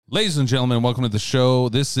Ladies and gentlemen, welcome to the show.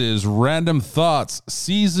 This is Random Thoughts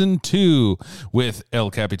Season 2 with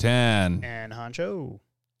El Capitan. And Hancho.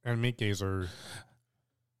 And Meat Gazer.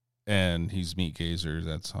 And he's Meat Gazer.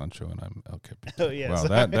 That's Hancho, and I'm El Capitan. Oh, yeah. Wow,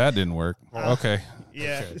 that didn't work. Okay.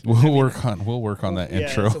 Yeah. Okay. We'll work on that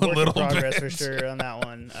intro it's a a work little in progress bit. for sure on that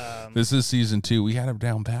one. This is Season 2. We had him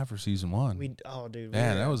down pat for Season 1. Dude.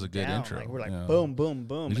 Man, that was a good intro. Like, we're like, Yeah. boom, boom,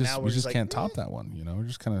 boom. We and just, now we just like, can't top that one. You know, we're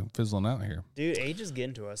just kind of fizzling out here. Dude, age is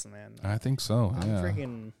getting to us, man. I think so.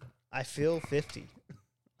 I feel 50.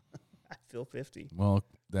 I feel 50. Well,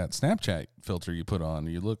 that Snapchat filter you put on,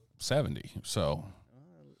 you look 70. So.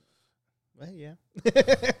 Well, yeah.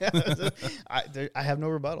 I have no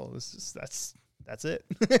rebuttal. It's just, that's it.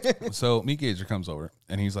 So Meat Gazer comes over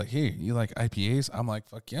and he's like, "Hey, you like IPAs?" I'm like,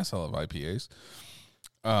 "Fuck yes, I love IPAs."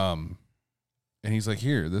 And he's like,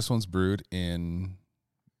 "Here, this one's brewed in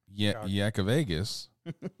Yucca Vegas,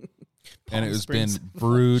 and it was Springs. been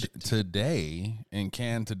brewed today and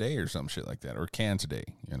canned today or some shit like that, or canned today."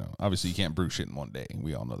 You know, obviously you can't brew shit in one day.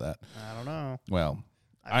 We all know that. I don't know. Well,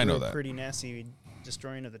 I know that. Pretty nasty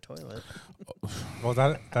destroying of the toilet. Well,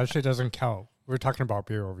 that shit doesn't count. We're talking about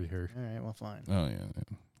beer over here. All right, well, fine. Oh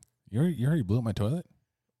yeah. You already blew up my toilet?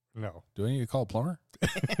 No. Do I need to call a plumber? Do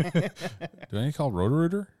I need to call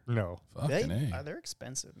Roto-Rooter? No. Fucking A. They're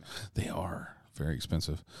expensive, man. They are very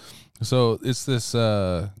expensive. So it's this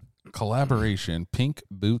collaboration, Pink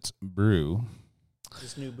Boots Brew.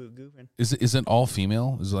 This new boot goofing. Is it all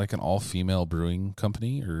female? Is it like an all female brewing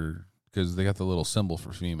company, or because they got the little symbol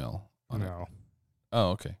for female on it? No.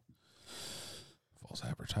 Oh, okay. False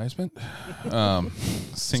advertisement.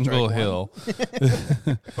 Single Hill.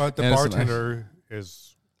 But the And it's bartender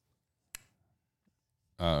is...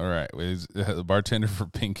 All right. The bartender for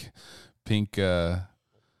Pink or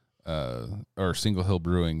Single Hill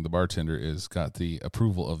Brewing, the bartender is got the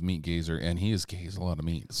approval of Meat Gazer, and he is gaze a lot of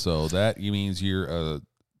meat. So that means you're a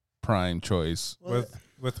prime choice.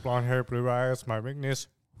 With blonde hair, blue eyes, my weakness.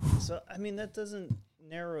 So, I mean, that doesn't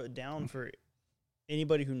narrow it down for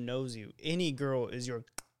anybody who knows you. Any girl is your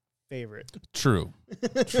favorite. True.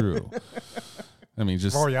 I mean,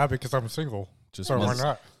 just Oh, yeah, because I'm single. just So why once-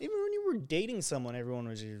 not? Even when you were dating someone, everyone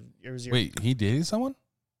was your. Wait, he dated someone?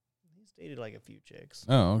 He's dated like a few chicks.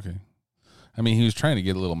 Oh, okay. I mean, he was trying to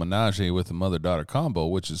get a little menage with a mother-daughter combo,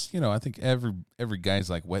 which is, I think every guy's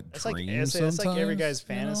like wet That's like dreams. that's like every sometimes, guy's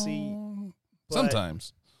fantasy. But-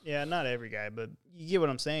 Sometimes. Yeah, not every guy, but you get what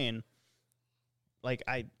I'm saying. Like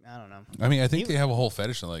I don't know. I mean, I think they have a whole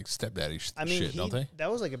fetish of like stepdaddy shit, don't they?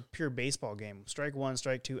 That was like a pure baseball game. Strike one,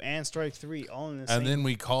 strike two, and strike three, all in the And same. then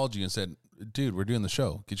we called you and said, "Dude, we're doing the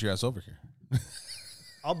show. Get your ass over here."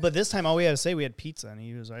 But this time, all we had to say, we had pizza, and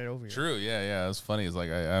he was right over here. True. Yeah. It was funny. It's like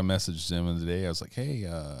I messaged him the day. I was like, "Hey,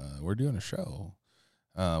 we're doing a show.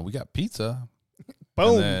 We got pizza."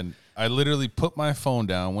 Boom. And then I literally put my phone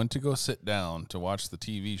down, went to go sit down to watch the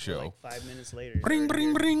TV show. Like 5 minutes later. Bring,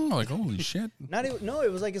 bring, bring. Like, holy shit. No, it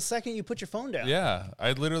was like a second you put your phone down. Yeah.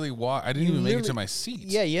 I literally I didn't even make it to my seat.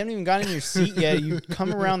 Yeah, you haven't even gotten in your seat yet. You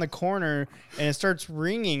come around the corner, and it starts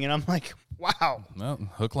ringing, and I'm like, wow. Well,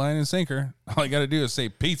 hook, line, and sinker. All I got to do is say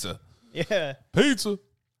pizza. Yeah. Pizza.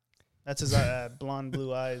 That's his blonde,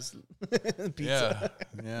 blue eyes pizza.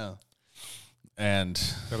 Yeah. And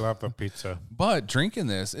I love the pizza. but drinking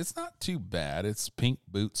this, it's not too bad. It's Pink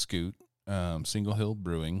Boot Scoot, Single Hill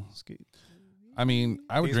Brewing. I mean,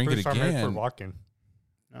 I would These drink it boots are made for again. walking.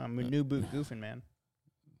 I'm a new boot goofing, man.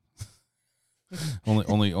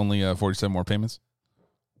 only 47 more payments.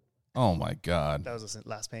 Oh my God! That was the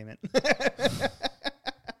last payment.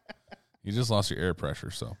 You just lost your air pressure,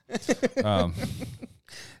 so.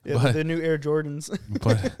 Yeah, the new Air Jordans.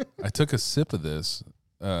 But I took a sip of this,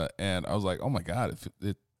 and I was like, "Oh my God!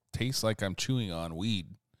 It tastes like I'm chewing on weed."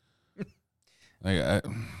 Well,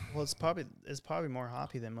 It's probably more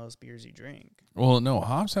hoppy than most beers you drink. no,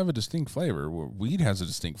 hops have a distinct flavor. Weed has a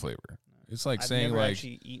distinct flavor. It's like I've saying never like,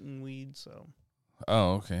 actually eaten weed, so.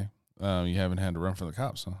 "Oh, okay." You haven't had to run from the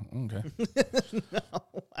cops, huh? Okay. No,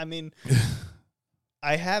 I mean,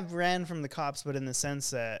 I have ran from the cops, but in the sense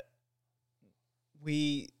that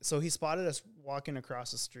he spotted us walking across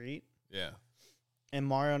the street. Yeah. And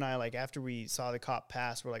Mario and I, like, after we saw the cop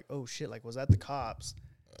pass, we're like, oh shit, like, was that the cops?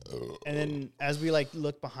 And then as we like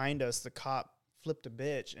look behind us, the cop flipped a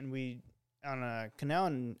bitch, and we on a canal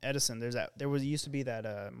in Edison, used to be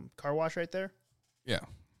that car wash right there. Yeah.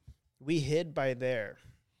 We hid by there.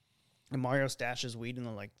 And Mario stashes weed in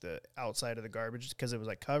the outside of the garbage because it was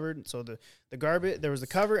like covered. So the garbage, there was the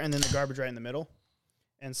cover and then the garbage right in the middle.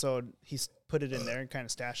 And so he put it in there and kind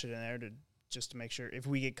of stashed it in there just to make sure if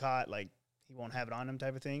we get caught, like he won't have it on him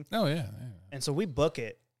type of thing. Oh, yeah. And so we book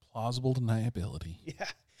it. Plausible deniability. Yeah.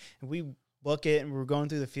 We book it, and we're going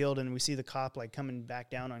through the field, and we see the cop like coming back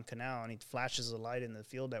down on Canal, and he flashes a light in the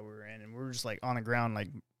field that we were in, and we're just like on the ground, like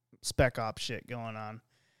spec op shit going on.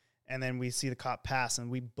 And then we see the cop pass, and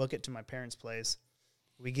we book it to my parents' place.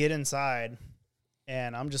 We get inside,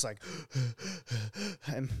 and I'm just like,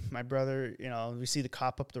 and my brother, you know, we see the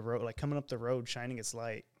cop up the road, like coming up the road, shining his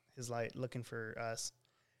light, looking for us.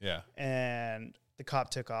 Yeah. And the cop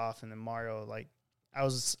took off, and then Mario, like, I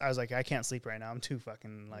was like, I can't sleep right now. I'm too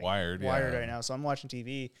fucking like wired right now. So I'm watching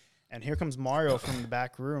TV, and here comes Mario from the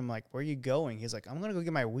back room. Like, where are you going? He's like, I'm gonna go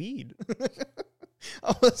get my weed.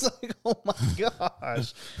 I was like, oh my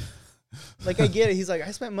gosh. Like, I get it. He's like,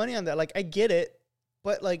 I spent money on that. Like, I get it,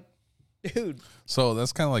 but like, dude. So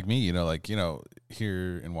that's kind of like me, you know, like, you know,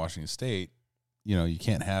 here in Washington State, you know, you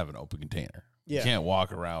can't have an open container. Yeah. You can't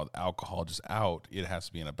walk around with alcohol just out. It has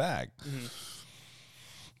to be in a bag. Mm-hmm.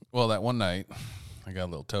 Well, that one night, I got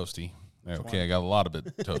a little toasty. I got a lot of it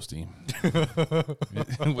toasty.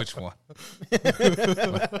 Which one?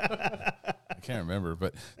 I can't remember,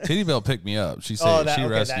 but Titty Belt picked me up. She said she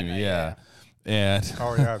rescued me. Yeah. And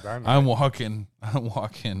I'm walking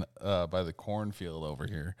by the cornfield over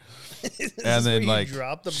here. And then like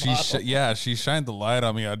she shined the light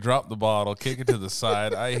on me. I dropped the bottle, kick it to the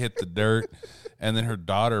side. I hit the dirt, and then her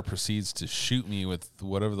daughter proceeds to shoot me with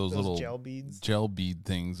whatever those little gel bead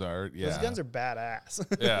things are. Yeah, those guns are badass.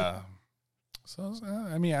 Yeah. So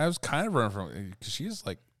I mean, I was kind of running from it because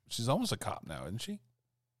she's almost a cop now, isn't she?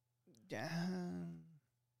 Yeah.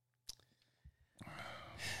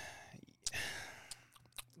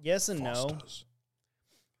 Yes and no.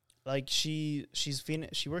 Like she's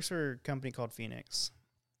Phoenix. She works for a company called Phoenix,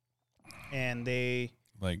 and they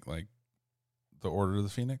like the Order of the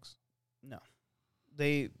Phoenix. No,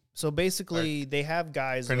 they basically they have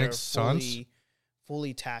guys Phoenix that are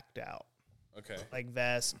fully tacked out. Okay, like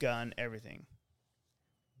vest, gun, everything.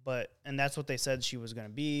 And that's what they said she was going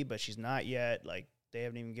to be, but she's not yet. Like, they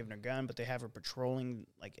haven't even given her a gun, but they have her patrolling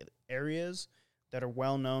like areas that are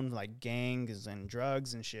well known, like gangs and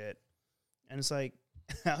drugs and shit. And it's like,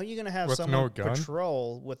 how are you going to have someone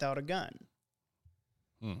patrol without a gun?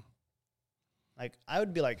 Like, I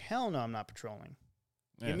would be like, hell no, I'm not patrolling.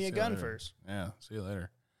 Give me a gun first. Yeah, see you later.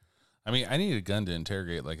 I mean, I need a gun to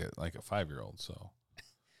interrogate like a 5-year-old. So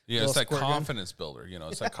yeah, it's that confidence builder. You know,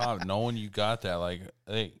 it's like knowing you got that. Like,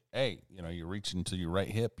 hey, you know, you're reaching to your right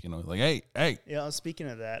hip. You know, like, hey. Yeah, speaking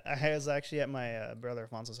of that, I was actually at my brother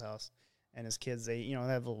Alfonso's house, and his kids, they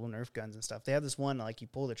have little Nerf guns and stuff. They have this one, like, you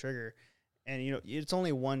pull the trigger, and, you know, it's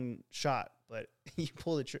only one shot, but you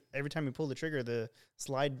pull every time you pull the trigger, the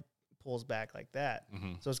slide pulls back like that.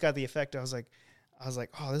 Mm-hmm. So it's got the effect. I was like,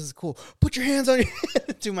 oh, this is cool. Put your hands on your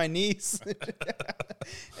head to my niece.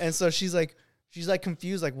 And so she's like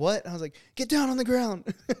confused, like, what? I was like, get down on the ground.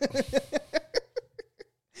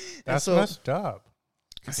 That's messed up.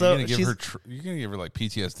 So you're gonna give her like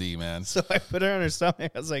PTSD, man. So I put her on her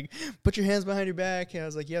stomach. I was like, put your hands behind your back. And I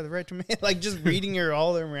was like, yeah, the right to man. Like, just reading her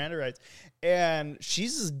all the Miranda rights. And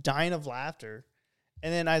she's just dying of laughter.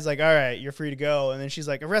 And then I was like, all right, you're free to go. And then she's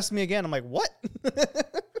like, arrest me again. I'm like, what?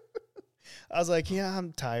 I was like, yeah,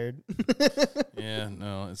 I'm tired. Yeah,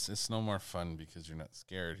 no, it's no more fun because you're not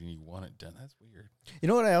scared and you want it done. That's weird. You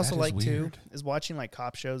know what I also like too is watching like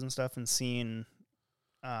cop shows and stuff and seeing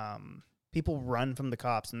people run from the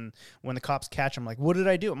cops. And when the cops catch them, like, what did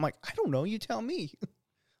I do? I'm like, I don't know. You tell me.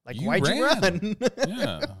 Like, why'd you run?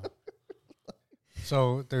 Yeah.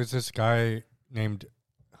 So there's this guy named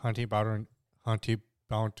Hunty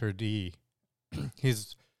Bounter D.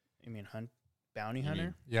 He's. You mean Bounty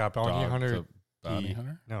hunter? Yeah, bounty hunter. Bounty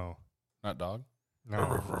hunter? No. Not dog?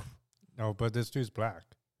 No. No, but this dude's black.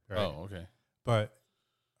 Right? Oh, okay. But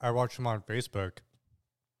I watch him on Facebook,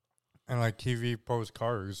 and like he posts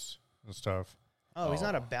cars and stuff. Oh, he's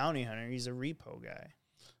not a bounty hunter. He's a repo guy.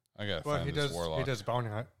 I gotta find this warlock. He does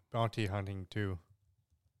bounty hunting too.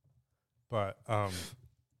 But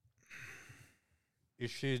you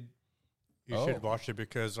should watch it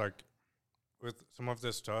because like with some of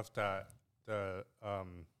this stuff that the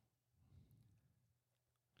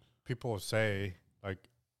people say, like,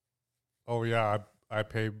 oh yeah, I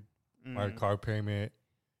paid my car payment.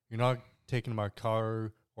 You're not taking my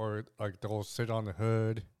car, or like they'll sit on the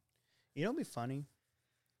hood. You know what'd be funny?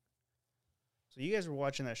 So you guys were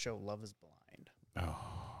watching that show Love is Blind. Oh.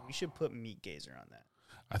 We should put Meat Gazer on that.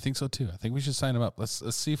 I think so too. I think we should sign him up. Let's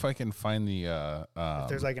see if I can find the if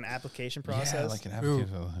there's like an application process. Yeah, like an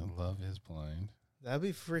application. Love is Blind. That'd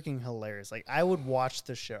be freaking hilarious. Like, I would watch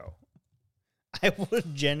the show. I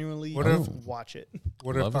would genuinely watch it.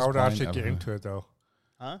 What if I would actually get into it, though?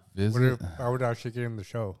 Huh? What if I would actually get in the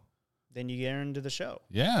show? Then you get into the show.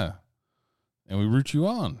 Yeah. And we root you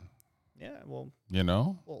on. Yeah, well, You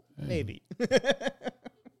know? Hey. maybe.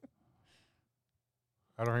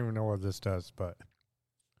 I don't even know what this does, but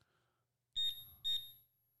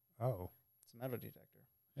It's a metal detector.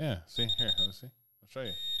 Yeah. See? Here, let's see. I'll show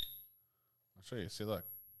you. See, look.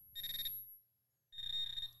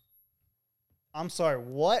 I'm sorry,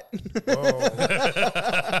 what?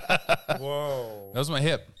 whoa. That was my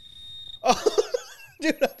hip. Oh,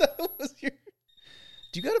 dude, I thought it was your...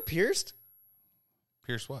 Do you got it pierced?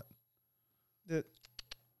 Pierce what? The...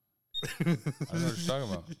 I don't know what you're talking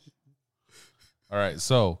about. All right,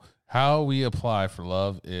 so how we apply for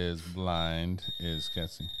Love is Blind is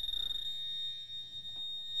guessing.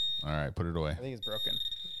 All right, put it away. I think it's broken.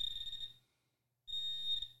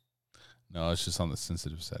 No, it's just on the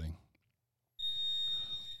sensitive setting.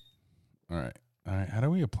 All right. How do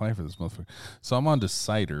we apply for this motherfucker? So I'm on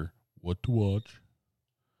Decider. What to watch?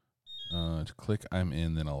 To click I'm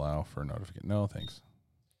in, then allow for notification. No, thanks.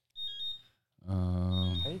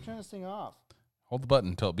 How do you turn this thing off? Hold the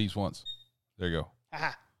button until it beeps once. There you go.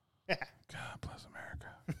 Aha. God bless America.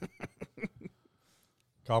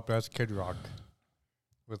 God bless Kid Rock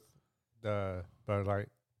with the Bud Light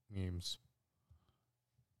memes.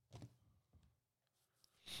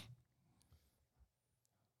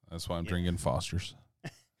 That's why I'm drinking Foster's.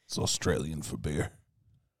 It's Australian for beer.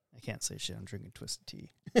 I can't say shit. I'm drinking twisted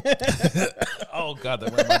tea. Oh, God,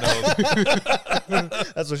 that went in my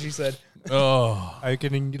nose. That's what she said. Oh. Are you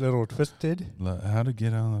getting a little twisted? How to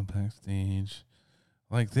get on the backstage.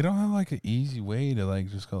 Like, they don't have, like, an easy way to,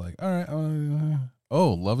 like, just go, like, all right.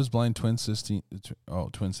 Love is Blind, Twin Cities.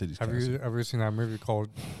 Twin Cities. Have you ever seen that movie called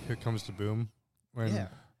Here Comes the Boom? When Yeah.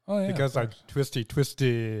 Oh, yeah. it goes like twisty. It's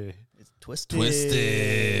twisted.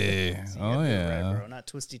 Twisty. So you Oh, got that yeah. right, bro. Not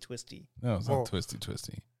twisty. No, it's Whoa. not twisty.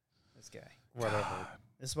 This guy. Whatever.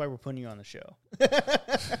 This is why we're putting you on the show.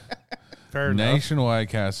 Fair enough. Nationwide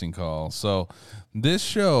casting call. So this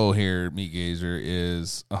show here, Meat Gazer,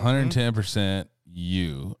 is 110%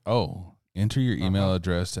 you. Oh, enter your email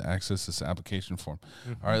address to access this application form.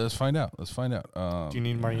 Mm-hmm. All right, let's find out. Do you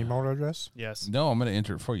need my email address? Yes. No, I'm going to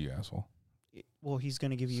enter it for you, asshole. Well, he's going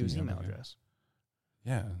to give you his email address.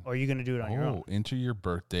 Yeah. Or are you going to do it on your own? Enter your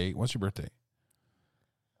birthday. What's your birthday?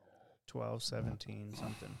 12/17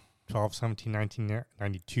 something.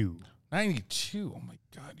 12/17/1992. 92. Oh, my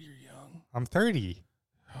God, you're young. I'm 30.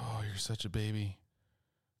 Oh, you're such a baby.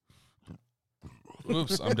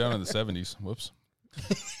 Whoops, I'm down in the 70s. Whoops.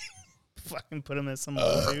 Fucking put him as some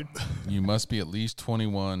old dude. You must be at least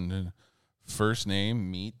 21. First name,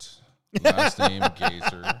 Meat. Last name,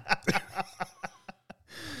 Gazer.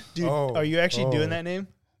 Dude, are you actually doing that name?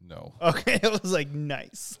 No. Okay, it was like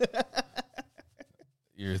nice.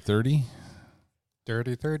 You're 30?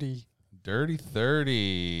 Dirty 30. Dirty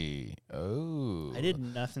 30. Oh. I did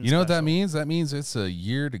nothing. You know what that special. means? That means it's a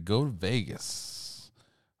year to go to Vegas.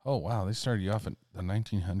 Oh, wow. They started you off in the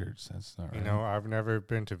 1900s. That's not right. You know, I've never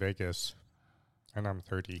been to Vegas, and I'm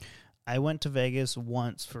 30. I went to Vegas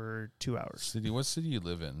once for 2 hours. What city you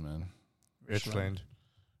live in, man? Richland.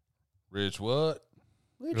 Rich what?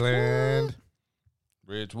 Land.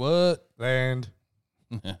 Rich what? Land.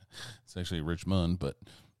 It's actually Richmond, but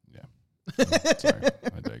yeah. Sorry,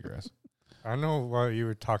 I digress. I know what you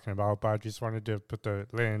were talking about, but I just wanted to put the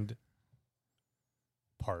land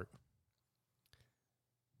part.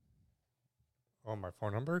 Oh, my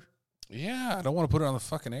phone number? Yeah, I don't want to put it on the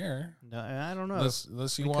fucking air. No, I don't know. Unless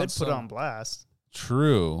you we want could put it on blast.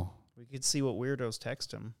 True. We could see what weirdos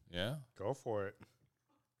text him. Yeah. Go for it.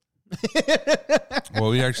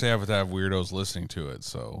 Well, we actually have to have weirdos listening to it,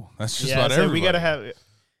 so that's just yeah, about so everybody. we gotta have.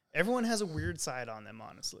 Everyone has a weird side on them,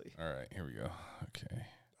 honestly. All right, here we go. Okay.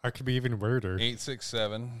 I could be even weirder.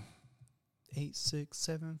 867.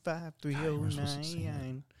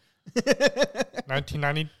 8675309.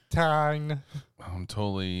 1999. I'm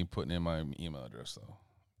totally putting in my email address though,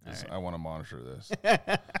 because All right. I want to monitor this.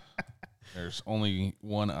 There's only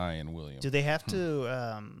one I in William. Do they have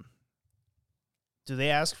to? Do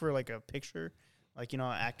they ask for like a picture? Like, you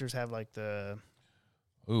know, actors have like the.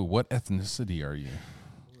 Ooh, what ethnicity are you?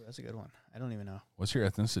 Ooh, that's a good one. I don't even know. What's your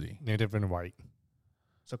ethnicity? Native and white.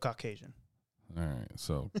 So Caucasian. All right,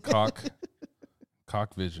 so cock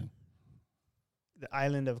vision. The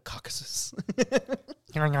island of Caucasus. That's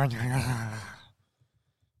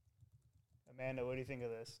Amanda, what do you think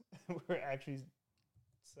of this? We're actually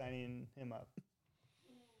signing him up.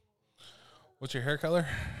 What's your hair color?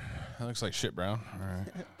 That looks like shit brown. All right.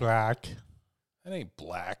 black. That ain't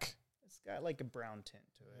black. It's got like a brown tint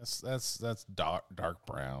to it. That's dark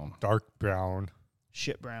brown. Dark brown.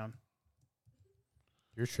 Shit brown.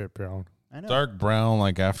 Your shit brown. I know. Dark brown,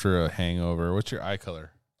 like after a hangover. What's your eye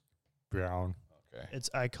color? Brown. Okay. It's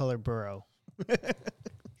eye color burrow.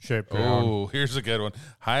 Shit, brown. Oh, here's a good one.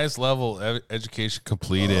 Highest level education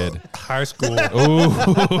completed. High school.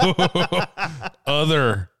 Oh,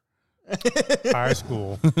 other. High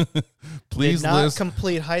school. Please Did not list.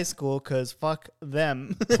 complete high school because fuck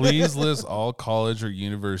them. Please list all college or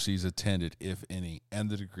universities attended, if any, and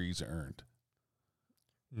the degrees earned.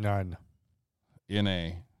 None. NA,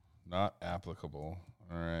 not applicable.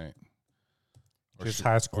 All right. Or Just should,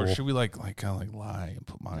 high school. Or should we like kind of like lie and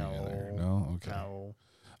put mine in there? No. Okay. No.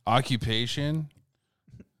 Occupation.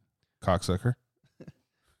 Cocksucker.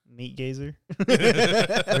 Meat gazer. We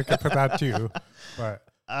could put that too. But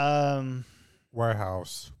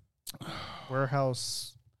warehouse.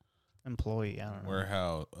 Warehouse employee. I don't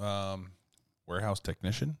know. Warehouse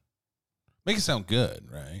technician. Make it sound good,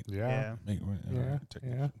 right? Yeah.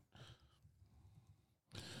 Technician.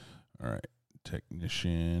 All right,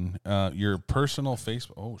 technician. Your personal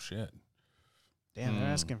Facebook. Oh shit. Damn, they're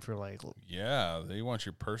asking for like. Yeah, they want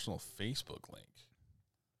your personal Facebook link.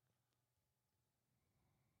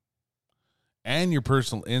 And your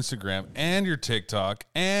personal Instagram, and your TikTok,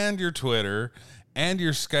 and your Twitter, and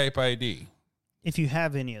your Skype ID. If you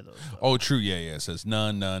have any of those. Though. Oh, true. Yeah. It says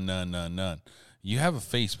none. You have a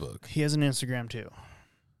Facebook. He has an Instagram too.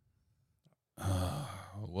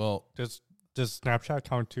 Well, Does Snapchat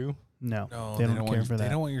count too? No, no, they don't care want for that. They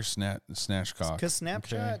don't want your snatch cock. Because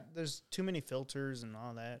Snapchat, Okay. there's too many filters and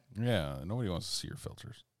all that. Yeah, nobody wants to see your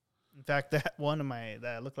filters. In fact, that one of my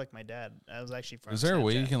that looked like my dad. I was actually from. Is there a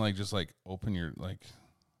way you Snapchat. can like just like open your like?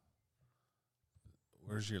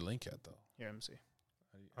 Where's your link at though? Here, let me see.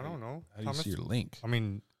 I don't know. How do you see your link? I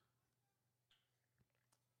mean,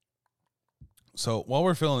 So while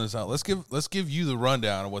we're filling this out, let's give you the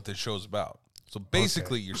rundown of what this show's about. So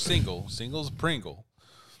basically, you're single. Single's a Pringle.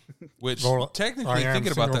 Which Well, technically, I am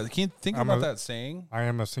thinking about single. that, can't think about that saying. I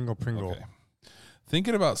am a single Pringle. Okay.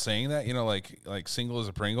 Thinking about saying that, like single is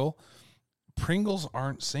a Pringle. Pringles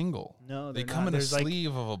aren't single. No, they they're come not. in a There's like-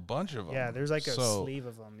 sleeve of a bunch of them. Yeah, there's like a So sleeve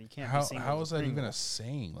of them. You can't. How be single how as is that even Pringle. a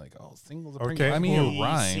saying? Like, oh, single's a Okay, Pringle. I mean, well, it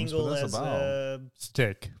rhymes, Single but that's as about. a-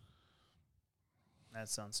 Stick. That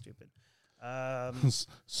sounds stupid.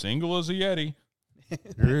 Single as a Yeti.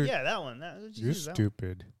 You're, Yeah, that one. Just you're use that one.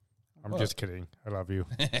 stupid. I'm What? just kidding. I love you.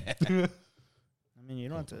 I mean, you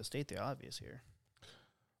don't have to state the obvious here.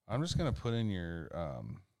 I'm just gonna put in your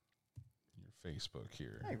Facebook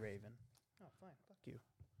here. Hi, Raven. Oh, fine. Fuck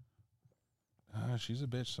you. She's a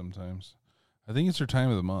bitch sometimes. I think it's her time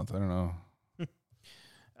of the month. I don't know.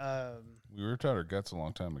 We ripped out her guts a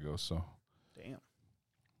long time ago, so Damn.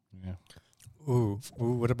 yeah. Ooh,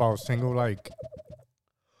 what about single like?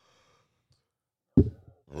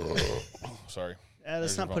 Sorry. Let's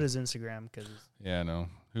There's not your put his Instagram because Yeah, no.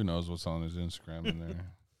 Who knows what's on his Instagram in there?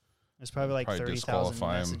 there's probably like Probably 30,000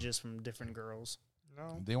 disqualify him. messages from different girls.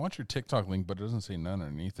 No, They want your TikTok link, but it doesn't say none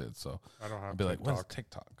underneath it. So I don't have I'd be like, TikTok. what's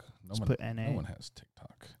TikTok? Just put NA. No one has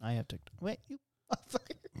TikTok. I have TikTok. Wait, you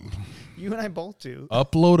motherfucker. You and I both do.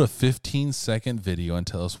 Upload a 15-second video and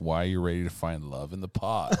tell us why you're ready to find love in the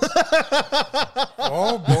pod.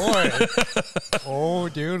 Oh boy! Oh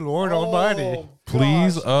dear Lord Almighty!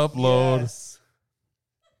 Please gosh, upload. yes.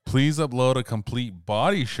 Please upload a complete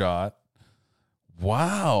body shot.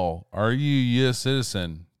 Wow. Are you a U.S.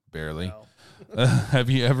 citizen? Barely. No. Have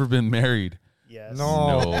you ever been married? Yes.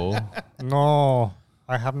 No. No,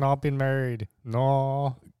 I have not been married.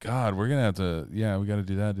 No. God, we're gonna have to. Yeah, we got to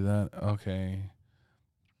do that. Okay.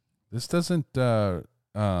 This doesn't. You'll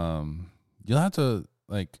have to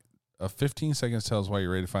like a 15 seconds tells why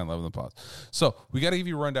you're ready to find love in the pods. So we got to give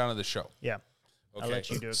you a rundown of the show. Yeah. Okay. I'll let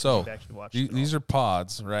you do it. 'cause So you've actually watched it all. these are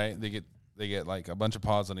pods, right? They get like a bunch of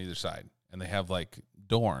pods on either side, and they have like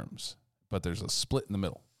dorms, but there's a split in the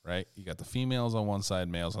middle, right? You got the females on one side,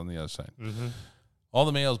 males on the other side. Mm-hmm. All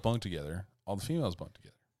the males bunk together, all the females bunk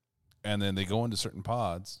together, and then they go into certain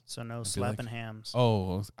pods. So no be slapping like, hams.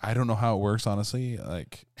 Oh, I don't know how it works, honestly.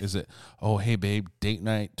 Like, is it, oh, hey, babe, date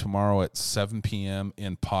night tomorrow at 7 p.m.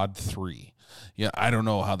 in pod 3? Yeah, I don't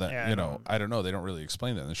know how that, Yeah, I don't know. They don't really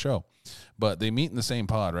explain that in the show. But they meet in the same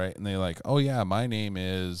pod, right? And they're like, oh, yeah, my name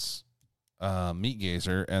is Meat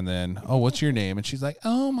Gazer. And then, oh, what's your name? And she's like,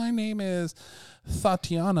 oh, my name is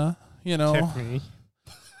Tatiana, Tiffany.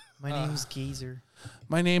 My name's Geezer.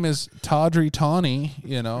 My name is Tawdry Tawny,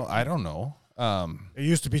 I don't know. It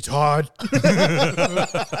used to be Todd.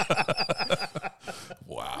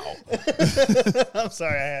 Wow. I'm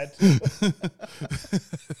sorry, I had to.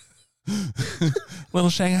 Little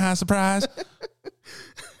Shanghai surprise.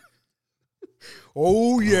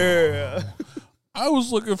 Oh, yeah. I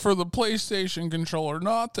was looking for the PlayStation controller,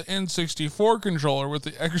 not the N64 controller with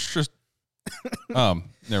the extra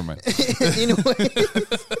Never mind. Anyway,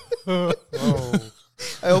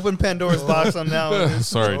 I opened Pandora's box on that one.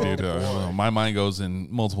 Sorry, dude. My mind goes in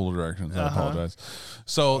multiple directions. I apologize.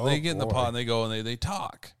 So they get in the pod and they go and they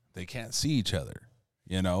talk. They can't see each other,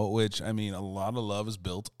 which, I mean, a lot of love is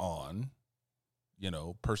built on,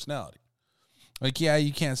 personality. Like, yeah,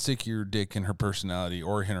 you can't stick your dick in her personality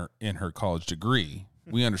or in her college degree.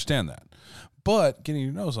 We understand that. But getting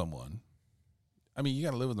to know someone, I mean, you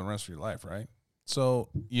got to live with them the rest of your life, right? So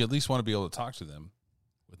you at least want to be able to talk to them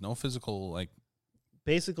with no physical, like.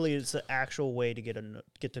 Basically, it's the actual way to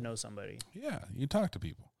get to know somebody. Yeah, you talk to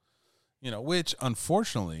people, which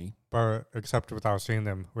unfortunately. But except without seeing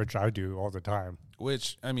them, which I do all the time.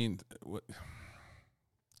 Which, I mean,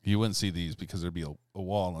 you wouldn't see these because there'd be a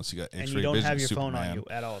wall unless you got X-ray vision. And you don't have your Superman. phone on you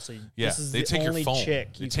at all. So this is the only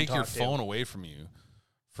chick you they take your phone away from you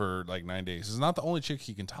for like 9 days. It's not the only chick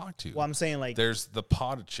he can talk to. Well, I'm saying like there's the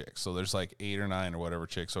pod of chicks. So there's like 8 or 9 or whatever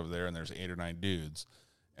chicks over there, and there's 8 or 9 dudes,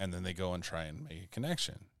 and then they go and try and make a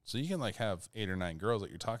connection. So you can like have 8 or 9 girls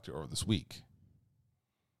that you talk to over this week.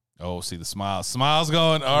 Oh, see the smile. Smile's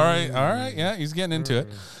going. All right. Yeah, he's getting into it.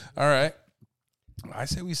 All right. I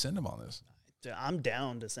say we send him on this. I'm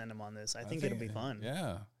down to send him on this. I think it'll be fun.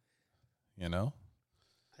 Yeah. I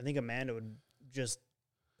think Amanda would just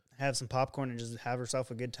have some popcorn and just have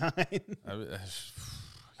herself a good time.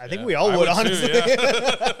 I think we all would, honestly. Too,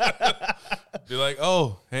 yeah. Be like,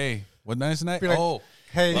 oh, hey, what night is tonight? Like,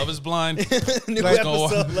 hey, Love is Blind. New Let's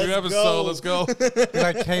episode. go. New episode. Let's go. Be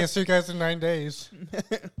like, hey, I'll see you guys in 9 days.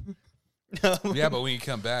 Yeah, but when you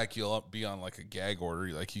come back, you'll be on like a gag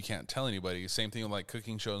order. Like you can't tell anybody. Same thing with like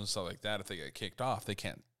cooking shows and stuff like that. If they get kicked off, they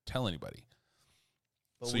can't tell anybody.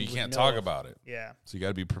 But so you can't talk about it. Yeah. So you got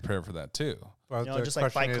to be prepared for that too. Well, the just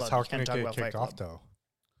like question Fight is, Club. how You can can't it talk get about kicked Fight off, Club.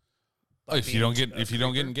 though? If you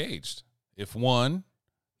don't get engaged, if one,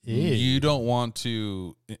 you don't want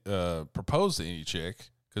to propose to any chick,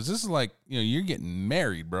 because this is like you're getting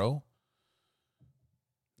married, bro.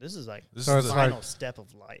 This is like So the final step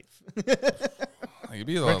of life. It'd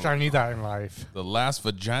be Which I need that in life. The last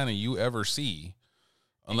vagina you ever see,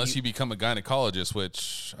 unless you become a gynecologist,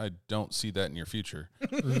 which I don't see that in your future.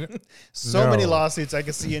 So many lawsuits I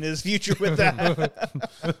could see in his future with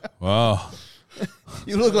that. Wow.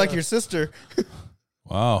 You look like your sister.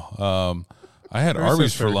 Wow. I had Her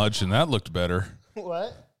Arby's sister. for lunch, and that looked better.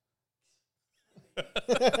 What?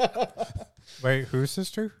 Wait, whose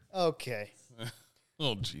sister? Okay.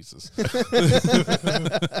 Oh, Jesus.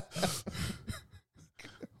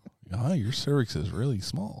 Your cervix is really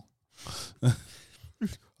small.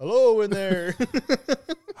 Hello in there.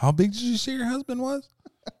 How big did you say your husband was?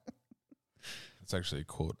 That's actually a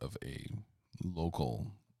quote of a local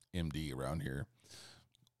MD around here.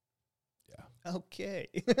 Yeah. Okay.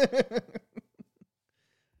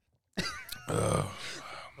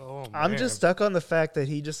 Oh, I'm just stuck on the fact that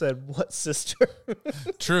he just said, "What sister?"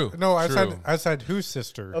 True. No, true. I said whose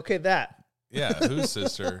sister? Okay, that. Yeah, whose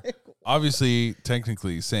sister? Obviously,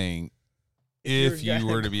 technically saying if you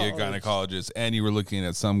were to be a gynecologist and you were looking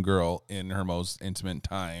at some girl in her most intimate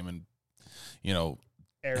time and,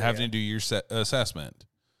 having to do your assessment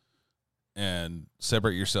and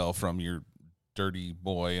separate yourself from your dirty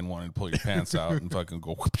boy and wanting to pull your pants out and fucking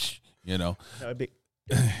go, whoosh, No, it'd be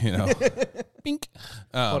bink.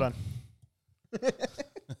 hold on.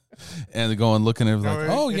 And they go and looking at it like,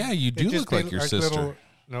 No, you do look like your sister.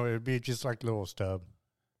 No, it'd be just like little stub.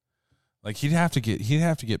 Like he'd have to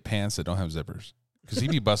get pants that don't have zippers because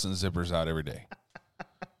he'd be busting zippers out every day.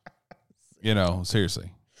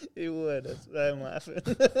 Seriously. He would. That's why I'm laughing.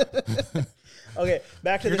 Okay,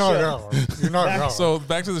 back to You're the not show. wrong. You're not wrong. So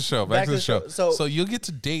back to the show. Back to the show. So you'll get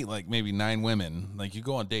to date like maybe 9 women. Like you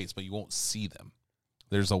go on dates, but you won't see them.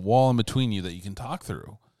 There's a wall in between you that you can talk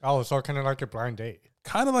through. Oh, so kind of like a blind date.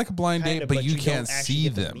 Kind of like a blind date, but you can't don't actually see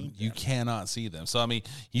get to them. meet You them. cannot see them. So, I mean,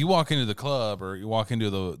 you walk into the club or you walk into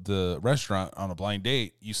the restaurant on a blind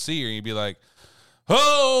date, you see her and you'd be like,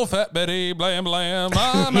 oh, Fat Betty, blam, blam,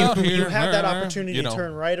 I'm out here. You have that opportunity to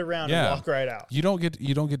turn right around and walk right out. You don't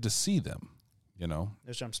get to see them,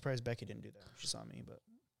 Which I'm surprised Becky didn't do that when she saw me, but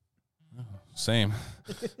Same.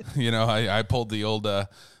 I pulled the old, I'm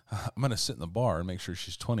going to sit in the bar and make sure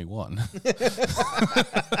she's 21.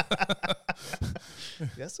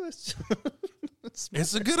 Guess what?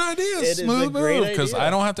 It's a good idea. It is a Smooth great move. Because idea. I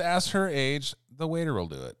don't have to ask her age. The waiter will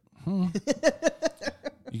do it.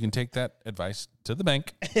 You can take that advice to the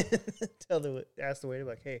bank. Ask the waiter,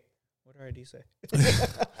 like, hey, what did our ID say?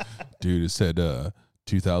 Dude, it said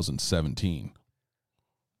 2017.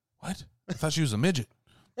 What? I thought she was a midget.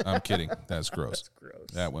 I'm kidding. That's gross. That's gross.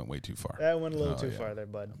 That went way too far. That went a little too far there,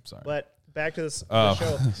 bud. I'm sorry. But back to the show.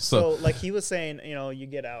 So- So, like he was saying, you know, you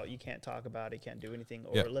get out, you can't talk about it, can't do anything.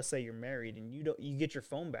 Or Yeah. let's say you're married and you get your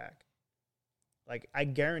phone back. Like I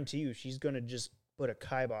guarantee you, she's gonna just put a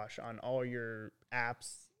kibosh on all your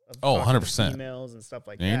apps. Of Oh, talking to 100%. Emails and stuff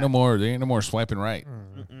like There that. ain't no more. There ain't no more swiping right.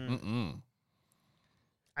 Mm-mm.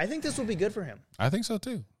 I think this will be good for him. I think so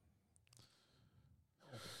too.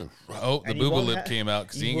 Oh, the And you booba won't lip ha- came out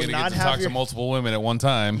because he you ain't will gonna get not to have talk to your- multiple women at one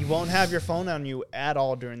time. You won't have your phone on you at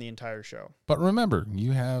all during the entire show. But remember,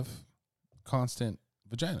 you have constant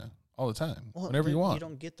vagina all the time, whenever you want. You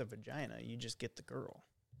don't get the vagina. You just get the girl.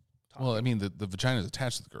 Well, I mean, the vagina is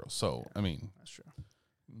attached to the girl. So, I mean, That's true.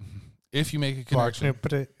 if you make a Well, I connection, couldn't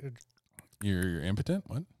put it. you're impotent.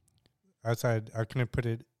 What? I said I couldn't put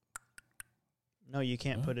it. No, you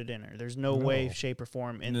can't What? put it in her. There's no No. way, shape, or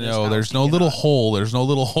form in this No, house there's you no little cannot- hole. There's no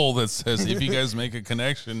little hole that says if you guys make a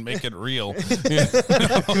connection, make it real. Consummate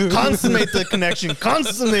the connection.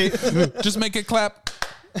 Consummate. Just make it clap.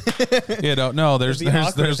 No, there's It'd be awkward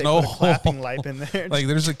if there's they no put a clapping hole. light in there. Like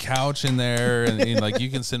there's a couch in there, and like you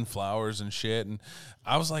can send flowers and shit. And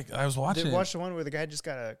I was watching. Did watch the one where the guy just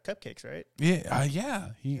got cupcakes, right? Yeah,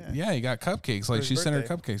 he got cupcakes. Like his she sent her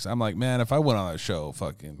birthday. cupcakes. I'm like, man, if I went on that show,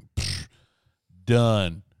 fucking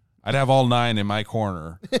done. I'd have all 9 in my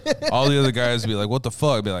corner. All the other guys would be like, what the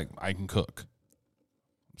fuck? I'd be like, I can cook.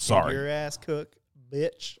 Sorry. Your ass cook,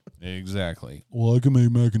 bitch. Exactly. Well, I can make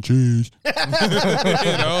mac and cheese. You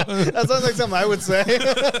know? That sounds like something I would say.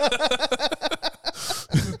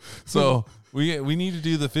 So we need to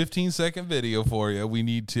do the 15-second video for you. We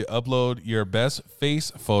need to upload your best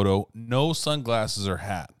face photo, no sunglasses or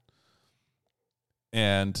hat.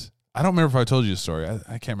 And I don't remember if I told you the story.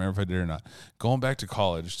 I can't remember if I did or not. Going back to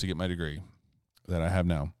college to get my degree that I have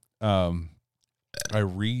now, I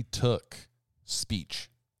retook speech.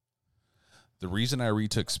 The reason I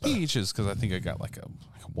retook speech is because I think I got like a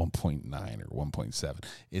 1.9 or 1.7.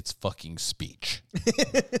 It's fucking speech.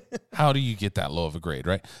 How do you get that low of a grade,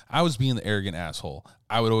 right? I was being the arrogant asshole.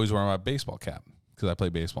 I would always wear my baseball cap because I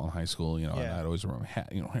played baseball in high school, and I'd always wear my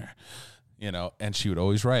hat, and she would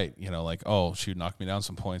always write, like, oh, she would knock me down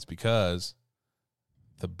some points because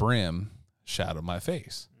the brim shadowed my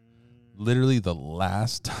face. Literally the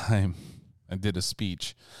last time I did a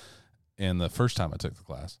speech and the first time I took the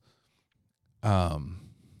class,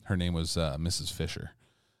 her name was Mrs. Fisher.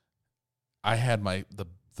 I had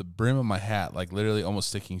the brim of my hat like literally almost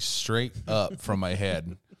sticking straight up from my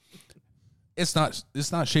head. It's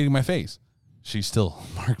not shading my face. She still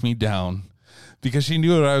marked me down because she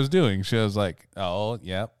knew what I was doing. She was like, "Oh,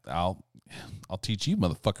 yeah, I'll teach you,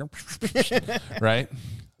 motherfucker." Right?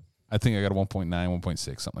 I think I got a 1.9,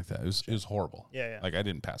 1.6, something like that. It was horrible. Yeah. Like I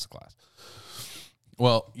didn't pass the class.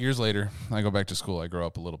 Well, years later, I go back to school. I grow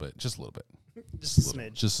up a little bit, just a little bit. Just a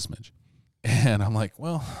smidge. Just a smidge. And I'm like,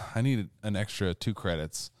 well, I needed an extra 2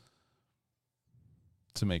 credits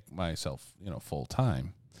to make myself, full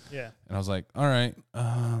time. Yeah. And I was like, all right,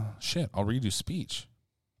 shit, I'll redo speech.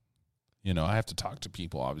 I have to talk to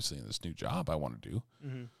people, obviously, in this new job I want to do.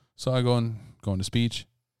 Mm-hmm. So I go into speech,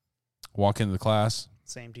 walk into the class.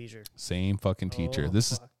 Same teacher. Same fucking teacher. Oh,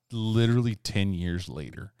 This fuck. is literally 10 years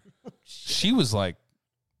later. She was like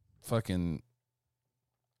fucking,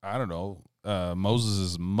 I don't know,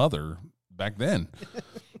 Moses' mother back then,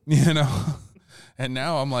 and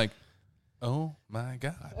now I'm like, oh my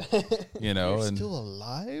God, You're and still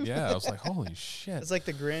alive? yeah, I was like, holy shit. It's like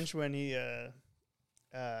the Grinch when he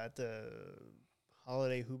at the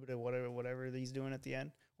holiday hoobita, whatever he's doing at the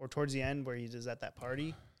end, or towards the end where he is at that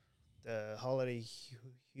party, the holiday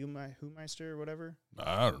Hoomeister or whatever.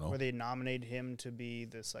 I don't know. Where they nominate him to be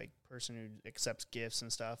this like person who accepts gifts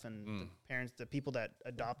and stuff, and the parents, the people that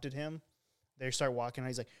adopted him, they start walking out.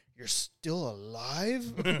 He's like, "You're still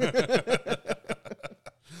alive?"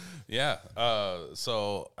 Yeah.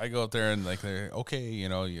 So I go up there and like, they're okay,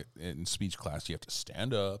 in speech class, you have to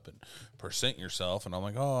stand up and present yourself. And I'm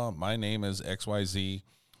like, oh, my name is XYZ.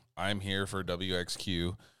 I'm here for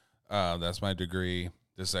WXQ. That's my degree.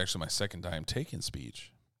 This is actually my second time taking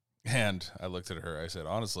speech. And I looked at her. I said,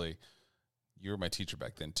 honestly, you were my teacher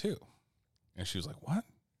back then too. And she was like, what?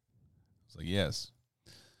 I was like, yes.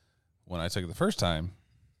 When I took it the first time,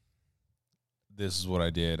 this is what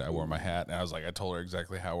I did. I wore my hat. And I told her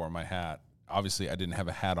exactly how I wore my hat. Obviously, I didn't have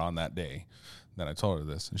a hat on that day. Then I told her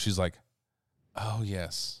this. And she's like, oh,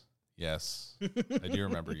 yes. Yes. I do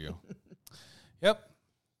remember you. Yep.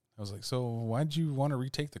 I was like, so why'd you want to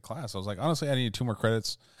retake the class? I was like, honestly, I needed 2 more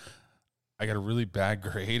credits. I got a really bad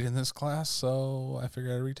grade in this class, so I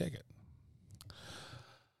figured I'd retake it.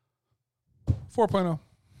 4.0.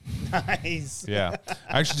 Nice. Yeah.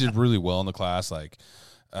 I actually did really well in the class. Like,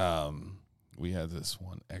 we had this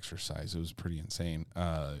one exercise. It was pretty insane.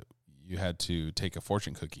 You had to take a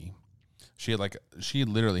fortune cookie. She had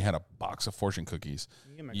literally had a box of fortune cookies.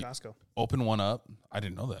 You get them at Costco. Open one up. I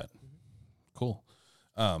didn't know that. Cool.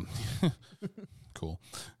 Cool.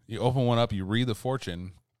 You open one up, you read the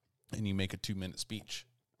fortune, and you make a 2-minute speech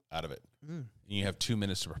out of it. And you have 2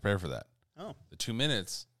 minutes to prepare for that. Oh. The 2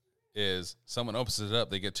 minutes is someone opens it up,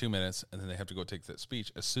 they get 2 minutes, and then they have to go take that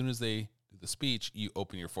speech. As soon as they do the speech, you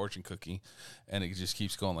open your fortune cookie, and it just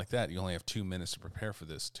keeps going like that. You only have 2 minutes to prepare for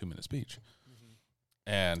this 2-minute speech.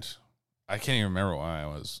 And I can't even remember why I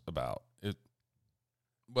was about it,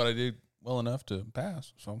 but I did well enough to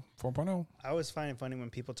pass. So 4.0. I always find it funny when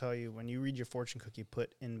people tell you when you read your fortune cookie,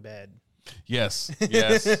 put in bed. Yes,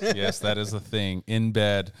 that is the thing. In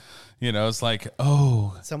bed, it's like,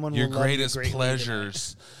 oh, someone your will love greatest you greatly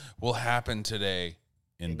pleasures will happen today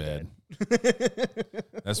in bed.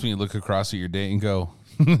 That's when you look across at your date and go,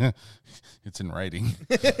 it's in writing.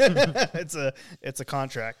 It's a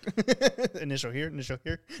contract. Initial here,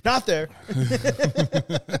 not there.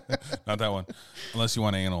 Not that one, unless you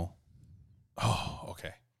want anal. Oh,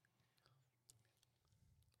 okay.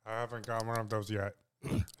 I haven't got one of those yet.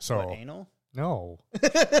 So What, anal? No.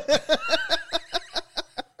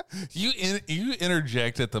 You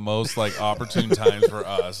interject at the most opportune times for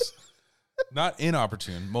us. Not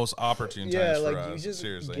inopportune, most opportune times for us. You just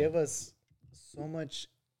seriously. give us so much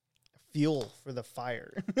fuel for the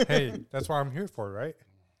fire. Hey, that's what I'm here for, right?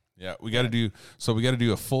 Yeah, we got to do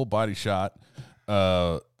a full body shot,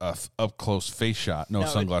 up close face shot, no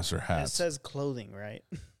sunglasses or It hats. says clothing, right?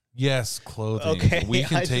 Yes, clothing. Okay, we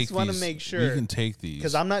can I take just want to these. make sure. We can take these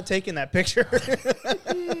Because I'm not taking that picture.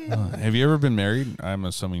 Have you ever been married? I'm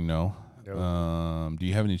assuming no. No. Do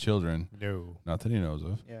you have any children? No. Not that he knows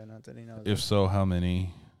of. Yeah, not that he knows. If so, how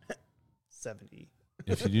many? 70.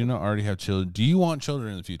 If you do not already have children, do you want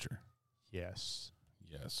children in the future? Yes.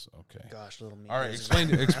 Yes. Okay. Gosh, little me. All right. Explain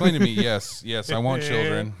to me. Yes. I want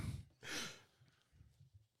children.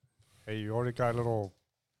 Hey, you already got a little.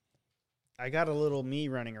 I got a little me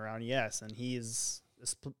running around, yes, and he is a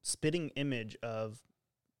spitting image of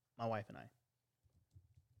my wife and I.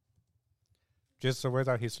 Just the way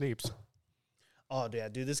that he sleeps. Oh, yeah,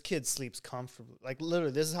 dude, this kid sleeps comfortably. Like,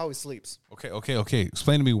 literally, this is how he sleeps. Okay.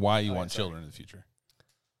 Explain to me why you want children in the future.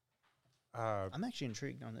 I'm actually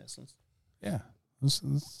intrigued on this. Yeah.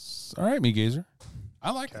 This all right, me gazer. I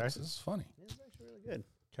like this. This is funny. It's actually really good.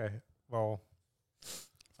 Okay. Well,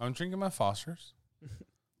 I'm drinking my Fosters.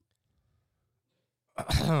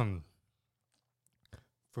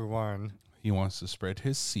 for one, He wants to spread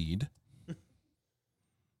his seed.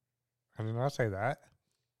 I did not say that.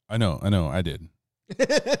 I know. I did.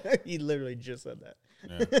 He literally just said that.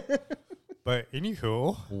 Yeah. But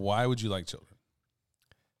anywho, Why would you like children?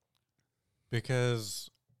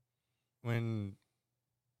 because when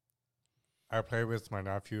I play with my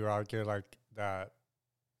nephew, I get like that.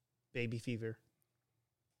 Baby fever.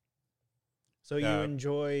 So you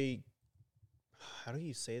enjoy... How do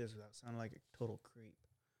you say this without sounding like a total creep?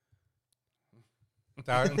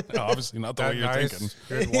 That, Obviously not the way you're thinking.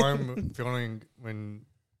 Good warm feeling when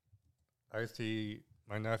I see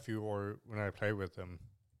my nephew or when I play with him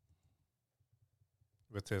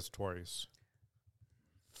with his toys.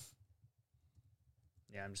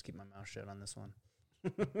 Yeah, I'm just keeping my mouth shut on this one.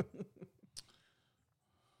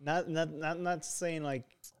 Not saying like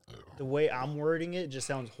the way I'm wording it just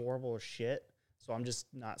sounds horrible as shit. So I'm just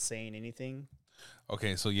not saying anything.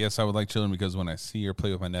 Okay, so yes, I would like children because when I see or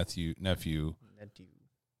play with my nephew,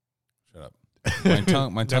 shut up.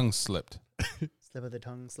 My tongue slipped. Slip of the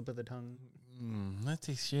tongue. That's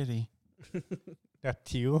shitty.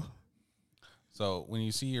 Nephew? So when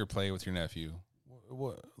you see or play with your nephew,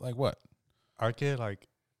 what? I get like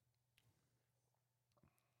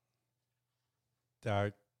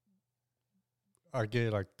that. I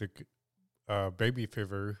get like the baby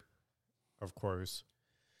fever, of course,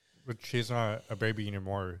 but he's not a baby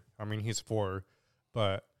anymore. I mean, he's 4,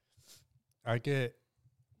 but I get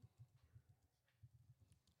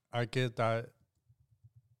that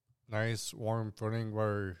nice warm feeling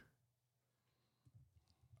where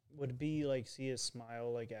Would it be like see his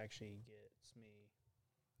smile like actually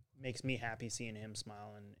makes me happy seeing him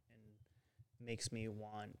smile and makes me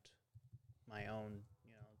want my own,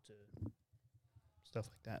 to stuff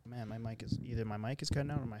like that. Man, my mic is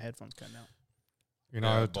cutting out or my headphones cutting out.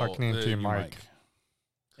 talking into your mic.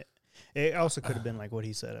 It also could have been like what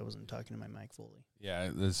he said. I wasn't talking to my mic fully.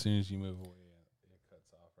 Yeah, as soon as you move away, it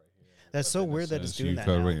cuts off right here. That's so weird that it's doing that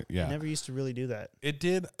now. Yeah. It never used to really do that. It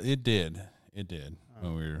did.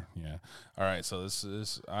 when we were, yeah. All right, so this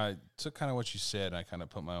is, I took kind of what you said, I kind of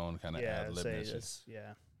put my own kind of ad lib.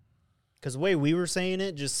 Yeah. Because the way we were saying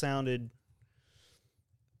it just sounded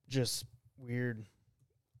just weird.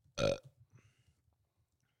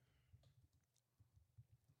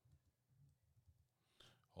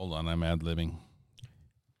 Hold on, I'm ad libbing.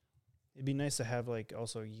 It'd be nice to have like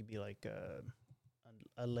also you be like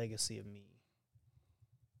a legacy of me,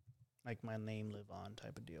 like my name live on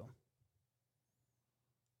type of deal.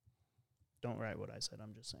 Don't write what I said.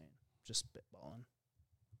 I'm just saying, just spitballing.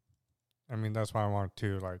 I mean, that's why I want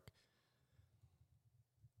to, like,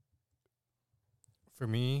 for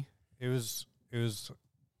me, it was,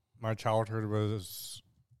 my childhood was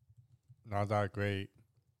not that great.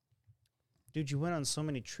 Dude, you went on so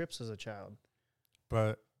many trips as a child.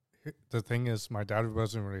 But the thing is, my dad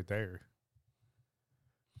wasn't really there.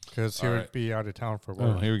 Because he would be out of town for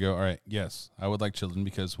work. Oh, here we go. All right. Yes, I would like children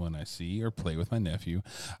because when I see or play with my nephew,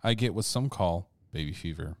 I get what some call baby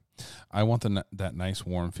fever. I want that nice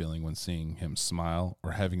warm feeling when seeing him smile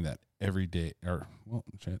or having that every day. Or, well,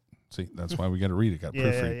 shit. See, that's why we got to read it. Got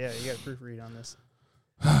proofread. Yeah, you got to proofread on this.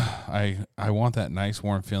 I want that nice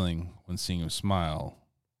warm feeling when seeing him smile,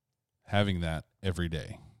 having that every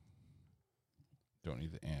day. Don't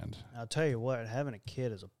need the and. I'll tell you what, having a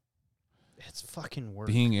kid it's fucking work.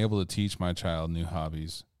 Being able to teach my child new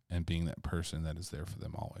hobbies and being that person that is there for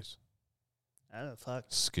them always. Oh, fuck.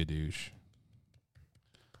 Skadoosh.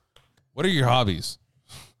 What are your hobbies?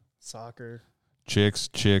 Soccer. Chicks,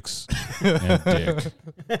 and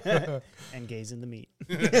dick. And gaze in the meat.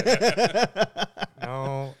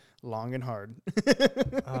 No. Long and hard.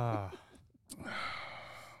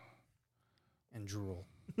 And drool.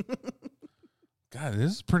 God,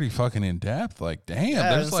 this is pretty fucking in depth. Like, damn,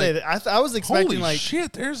 Yeah, there's like, I was expecting holy like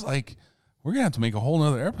shit. There's like, we're gonna have to make a whole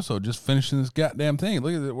nother episode just finishing this goddamn thing.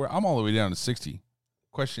 Look at it. I'm all the way down to 60.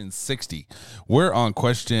 Question 60. We're on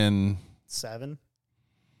question 7.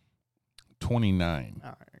 29. All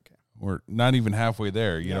right, okay. We're not even halfway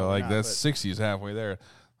there. You No, know, we're like not, that's but- 60 is halfway there.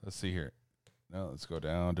 Let's see here. No, let's go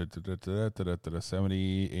down to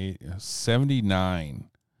 78, 79.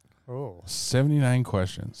 Oh. 79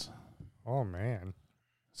 questions. Oh, man.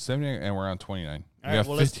 79, and we're on 29. All We right, have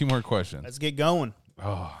well, 15 more questions. Let's get going.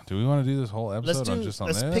 Oh, do we want to do this whole episode on this?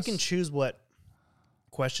 Let's pick and choose what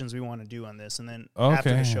questions we want to do on this, and then Okay, after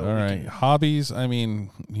the show, all we right. can, Hobbies. I mean,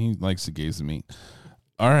 he likes to gaze at meat.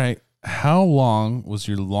 All right. How long was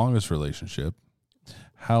your longest relationship?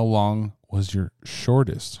 How long was your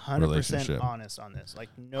shortest 100% relationship? honest on this. Like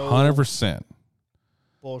no 100%.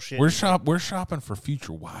 bullshit. We're shopping for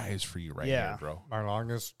future wives for you right here, bro. My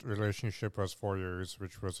longest relationship was 4 years,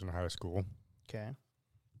 which was in high school. Okay.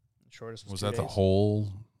 Shortest Was 2 that the days. whole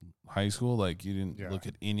high school? Like you didn't Yeah. look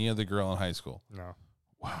at any other girl in high school? No.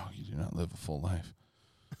 Wow, you do not live a full life.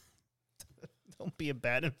 Don't be a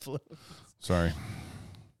bad influence. Sorry.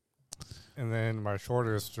 And then my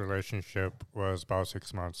shortest relationship was about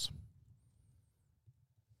 6 months.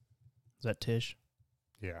 Is that Tish?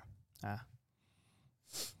 Yeah.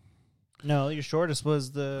 No, your shortest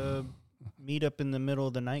was the meet up in the middle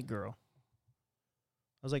of the night girl.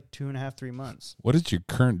 That was like 2.5, 3 months. What is your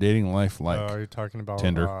current dating life like? Are you talking about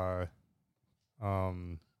Tinder. I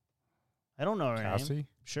don't know her Cassie? name.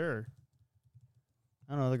 Sure.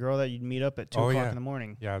 I don't know, the girl that you'd meet up at 2 Oh, o'clock yeah. in the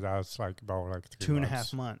morning. Yeah, that was like about like 2.5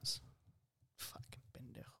 months. months. Fucking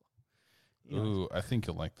pendejo. You know, Ooh, I think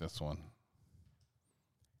you'll like this one.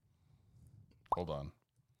 Hold on.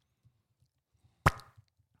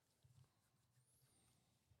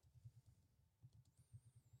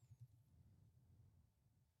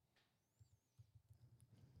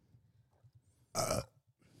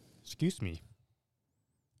 Excuse me.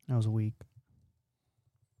 that was a week.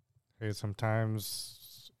 Hey,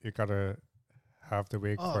 sometimes you gotta have the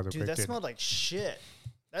wig Oh, for the dude, that wicked. smelled like shit.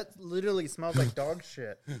 That literally smells like dog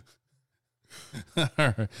shit.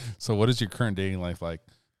 So what is your current dating life like?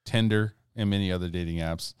 Tinder and many other dating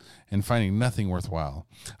apps, and finding nothing worthwhile.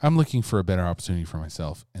 I'm looking for a better opportunity for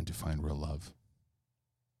myself and to find real love.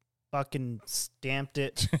 Fucking stamped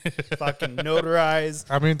it. Fucking notarized.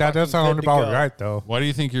 I mean, that does Fucking sound good to about go. right, though. Why do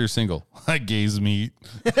you think you're single? I gaze meat.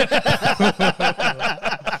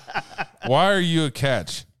 Why are you a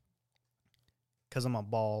catch? Because I'm a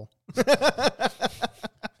ball.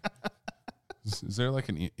 Is there like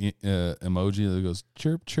an emoji that goes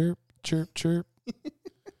chirp, chirp, chirp, chirp?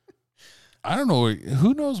 I don't know.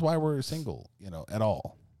 Who knows why we're single, at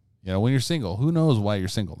all? When you're single, who knows why you're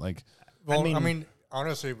single? Like, Well, I I mean- mean,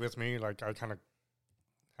 honestly, with me, like, I kind of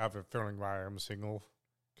have a feeling why I'm single.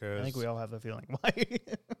 I think we all have a feeling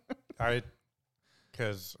why.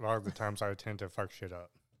 Because a lot of the times I tend to fuck shit up.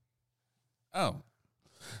 oh,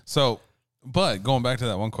 So, but going back to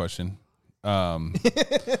that one question, going back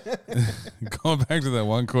to that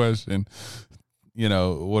one question,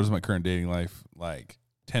 what is my current dating life like?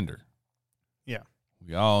 Tinder. Yeah.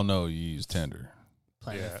 We all know you use Tinder.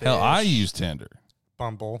 Plenty of Hell, I fish, use Tinder.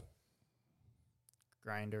 Bumble.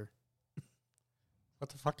 Grinder. What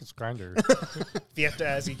the fuck is Grinder? If you have to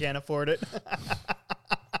ask, you can't afford it.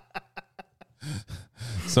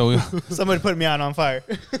 So Somebody put me on fire.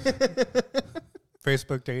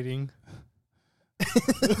 Facebook dating.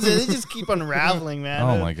 They just keep unraveling, man.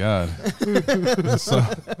 oh my god.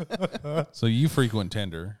 So you frequent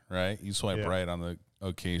Tinder, right? You swipe right on the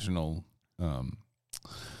occasional He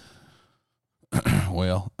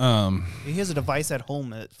has a device at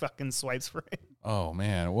home that fucking swipes for him. Oh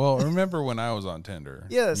man. Well, remember when I was on Tinder?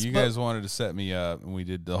 Yes, you guys wanted to set me up, and we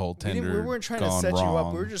did the whole Tinder. We weren't trying to set you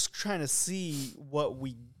up. We were just trying to see what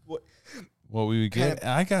we would get.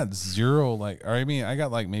 I got zero. I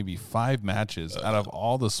got like maybe 5 matches out of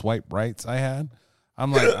all the swipe rights I had.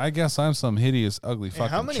 I'm like, I guess I'm some hideous, ugly fucking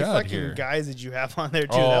how many chud fucking here. guys did you have on there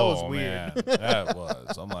too? That was weird. Man, that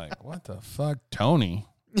was. I'm like, what the fuck, Tony?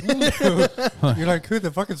 You're like, who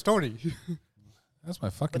the fuck is Tony? That's my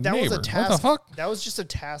fucking But that neighbor. was a task. What the fuck? That was just a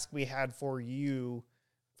task we had for you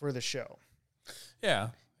for the show. Yeah.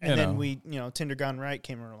 And then we, Tinder Gone Right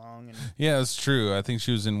came along. And yeah, it's true. I think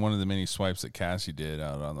she was in one of the many swipes that Cassie did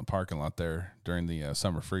out on the parking lot there during the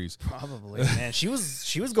summer freeze. Probably, man. She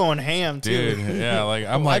was going ham too. Dude, yeah,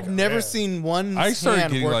 I've never seen one. I started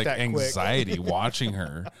hand getting work like that anxiety watching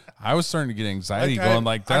her. I was starting to get anxiety, Like, going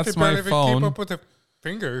like, I "That's could my barely even phone." Keep up with a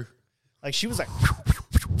finger. Like she was like.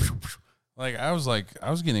 I was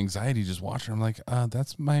getting anxiety just watching her. I'm like,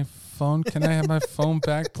 that's my phone. Can I have my phone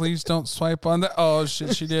back? Please don't swipe on that. Oh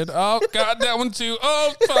shit, she did. Oh god, that one too.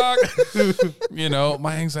 Oh fuck.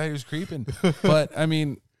 My anxiety was creeping. But I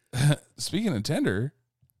mean, speaking of Tinder,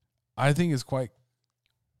 I think it's quite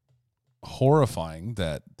horrifying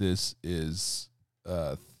that this is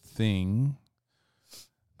a thing.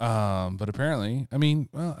 But apparently,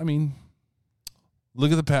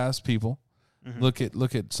 look at the past, people. Mm-hmm.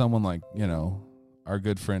 Look at someone like, our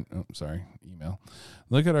good friend. Oh, sorry, email.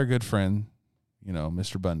 Look at our good friend,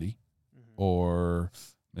 Mr. Bundy or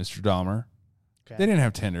Mr. Dahmer. Okay. They didn't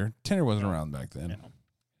have Tinder. Tinder wasn't around back then. No.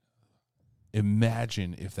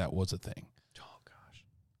 Imagine if that was a thing. Oh gosh.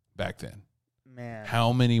 Back then. Man.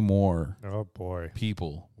 How many more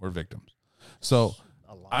people were victims? So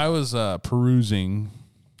I was perusing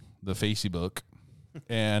the Facebook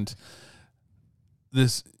and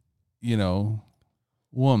this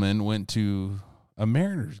woman went to a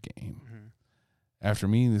Mariners game after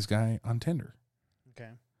meeting this guy on Tinder. Okay.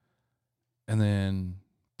 And then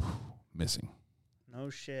missing. No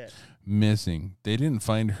shit. Missing. They didn't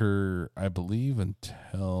find her, I believe,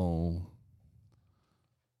 until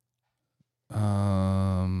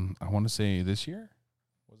I want to say this year.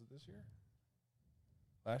 Was it this year?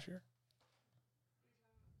 Last year?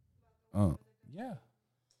 Oh, yeah.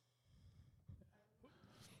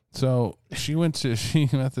 So she met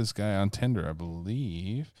this guy on Tinder, I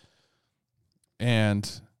believe. And,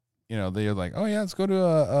 they were like, oh, yeah, let's go to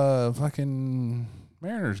a fucking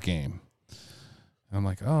Mariners game. And I'm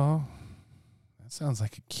like, oh, that sounds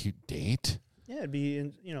like a cute date. Yeah, it'd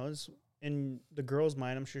be, in the girl's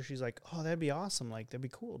mind, I'm sure she's like, oh, that'd be awesome. Like, that'd be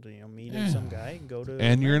cool to, meet some guy and go to.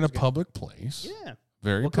 And you're in a public place. Yeah.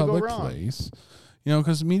 Very public place.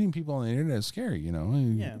 Because meeting people on the internet is scary,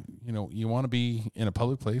 Yeah. You want to be in a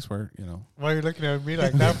public place where, Why are you looking at me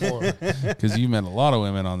like that for? Because you met a lot of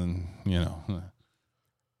women on,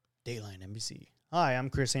 Dateline NBC. Hi,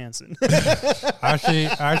 I'm Chris Hansen.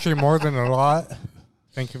 Actually, more than a lot.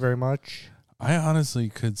 Thank you very much. I honestly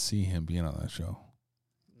could see him being on that show.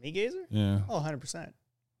 Me Gazer? Yeah. Oh, 100%.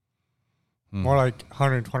 More like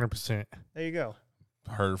 120%. There you go.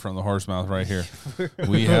 Heard it from the horse mouth right here.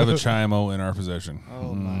 We have a Chimo in our possession.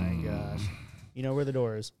 Oh my gosh. You know where the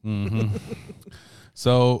door is. Mm-hmm.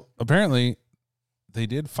 So apparently they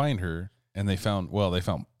did find her and they found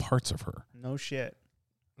parts of her. No shit.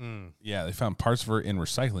 Yeah, they found parts of her in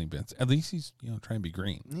recycling bins. At least he's, trying to be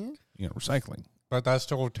green. Yeah. Recycling. But that's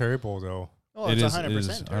still terrible though. Oh, it's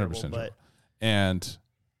 100% terrible. 100% but and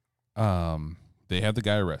they have the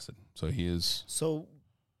guy arrested. So he is. So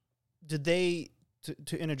did they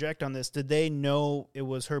to interject on this, did they know it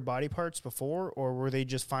was her body parts before, or were they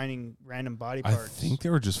just finding random body parts? I think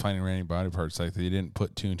they were just finding random body parts. Like they didn't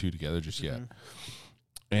put 2 and 2 together just yet.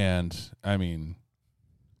 And I mean,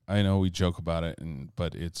 I know we joke about it,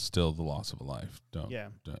 but it's still the loss of a life.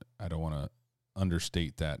 I don't want to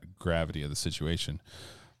understate that gravity of the situation.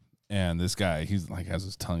 And this guy, he's like has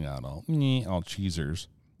his tongue out all cheesers.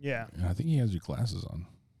 Yeah. And I think he has your glasses on.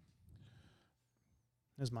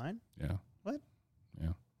 Is mine? Yeah. What? Yeah.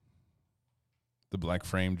 The black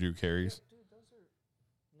frame Drew carries. Dude, those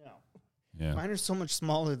are no. Yeah. Mine are so much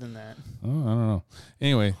smaller than that. Oh, I don't know.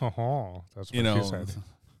 Anyway, That's what you know, she said.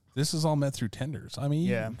 this is all met through Tenders. I mean,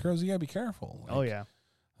 Yeah. girls, you gotta be careful. Oh yeah.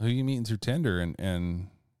 Who you meeting through Tinder, and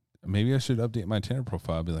maybe I should update my Tinder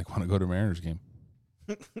profile. Be like, want to go to a Mariners game?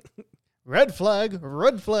 Red flag.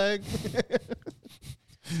 Red flag.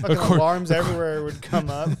 Fucking alarms everywhere would come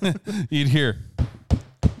up. You'd hear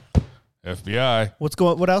FBI.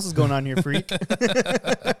 What else is going on here, freak?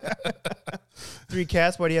 3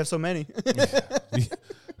 cats. Why do you have so many?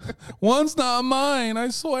 One's not mine. I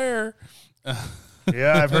swear.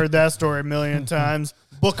 Yeah, I've heard that story a million times.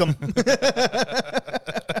 Book them.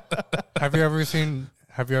 Have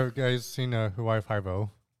you guys seen Hawaii Five-0?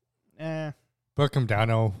 Book them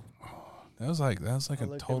down. Oh, That was like Oh, a look,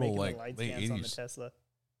 they're total making the like lights late dance on the 80s. Tesla.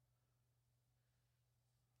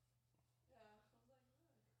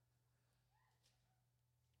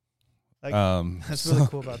 Like, that's really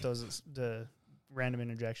cool about those. The random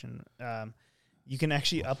interjection. You can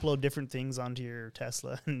actually upload different things onto your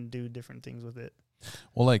Tesla and do different things with it.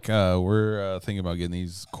 Well, like we're thinking about getting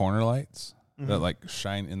these corner lights that Mhm. like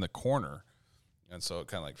shine in the corner, and so it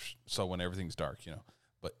kind of like so when everything's dark,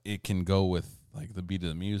 but it can go with like the beat of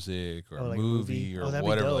the music or Oh, a like a movie movie? or Oh, that'd be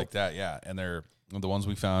whatever dope. like that. Yeah, and they're the ones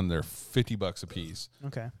we found. They're $50 a piece.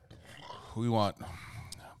 Okay. We want,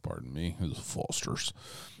 pardon me, it was Foster's.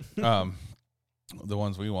 The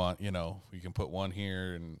ones we want, we can put one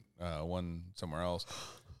here and one somewhere else,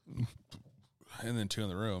 and then 2 in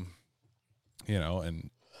the room, and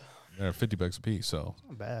they're $50 a piece. So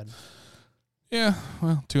Not bad. yeah,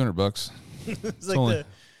 well, $200. It's like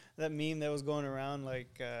that meme that was going around,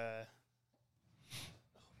 like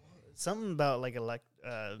something about like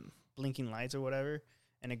blinking lights or whatever,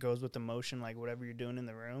 and it goes with the motion, like whatever you're doing in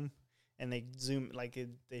the room, and they zoom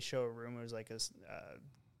they show a room. It was like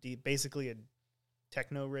basically a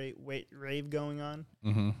techno rave going on,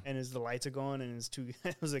 Mm-hmm. and as the lights are going, and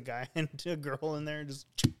it was a guy and a girl in there, just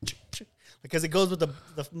because it goes with the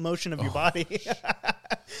motion of your body.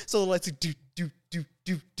 So the lights are do.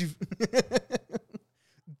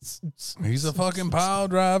 He's a fucking pile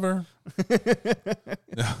driver.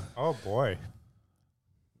 oh boy,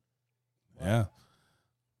 Yeah.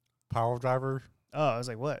 power driver. Oh, I was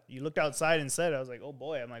like, what? You looked outside and said, I was like, oh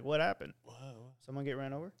boy. I'm like, what happened? Someone get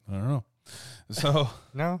ran over? I don't know. So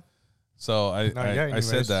No, I anyways.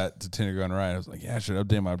 said that to Tinder Gone Right. I was like, yeah, I should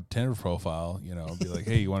update my Tinder profile. Be like,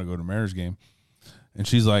 hey, you want to go to a Mariners game? And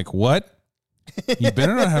she's like, what? You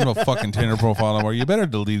better not have no fucking Tinder profile anymore. You better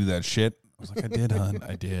delete that shit. I was like, I did, hun.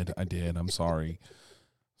 I did. I'm sorry.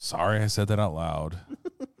 Sorry I said that out loud.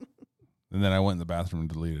 And then I went in the bathroom and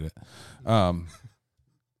deleted it. I'm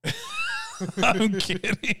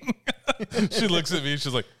kidding. She looks at me.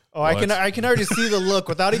 She's like, Oh, what? I can already see the look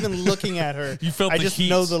without even looking at her. You felt I the just heat.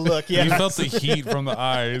 know the look. Yeah. You felt the heat from the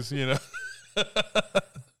eyes,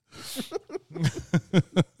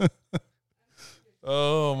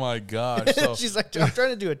 Oh my gosh. So, She's like, I'm trying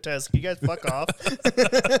to do a test. Can you guys fuck off?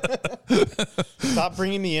 Stop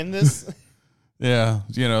bringing me in this. yeah,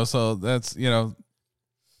 so that's, yeah,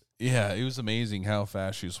 it was amazing how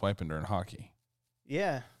fast she was swiping during hockey,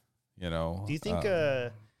 Yeah. Do Do you think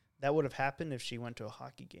that would have happened if she went to a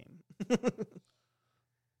hockey game?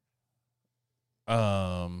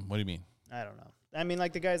 what do you mean? I don't know. I mean,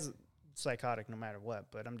 like, the guy's psychotic no matter what,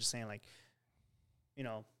 but I'm just saying, like,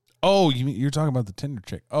 Oh, you're talking about the Tinder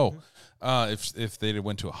chick. Oh, if they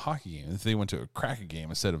went to a hockey game, if they went to a Kraken game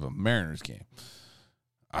instead of a Mariners game.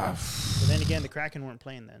 But then again, the Kraken weren't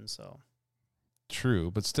playing then, so.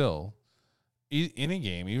 True, but still, any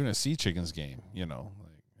game, even a Sea Chickens game,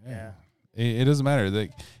 Yeah. It doesn't matter.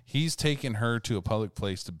 Like, he's taken her to a public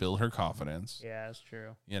place to build her confidence. Yeah, that's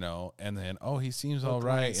true. And then he seems Hook, all line,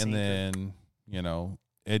 right, and sinker. then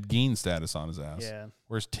Ed Gein status on his ass. Yeah.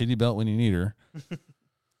 Where's Titty Belt when you need her?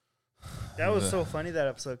 That was so funny, that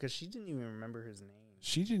episode, because she didn't even remember his name.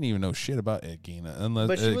 She didn't even know shit about Ed Gein,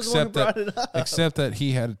 But she was the one who brought it up. except that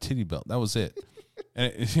he had a titty belt. That was it.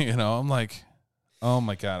 And I'm like, oh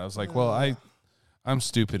my god. I was like, well, I'm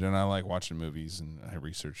stupid and I like watching movies and I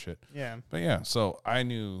research shit. Yeah. But yeah, so I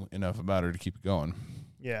knew enough about her to keep it going.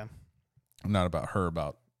 Yeah. Not about her,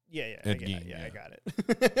 about Yeah, Ed I Gein, yeah, yeah. I got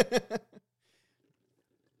it.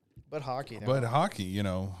 But hockey, though. But hockey, I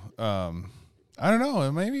don't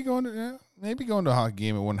know. Maybe going to a hockey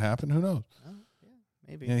game, it wouldn't happen. Who knows? Oh, yeah,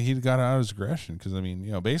 maybe. Yeah, he'd got out of his aggression because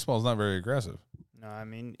baseball's not very aggressive. No, I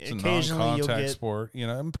mean, It's a occasionally you'll non-contact get sport.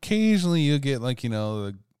 Occasionally you'll get like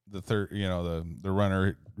the third, the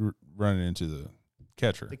runner running into the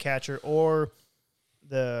catcher. the catcher or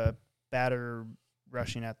the batter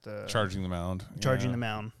rushing at the charging the mound. the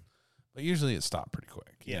mound. But usually it stopped pretty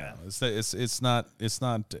quick. Yeah.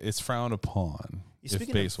 It's frowned upon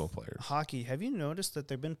if baseball players. Hockey, have you noticed that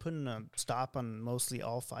they've been putting a stop on mostly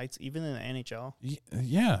all fights, even in the NHL?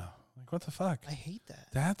 Yeah. Like, what the fuck? I hate that.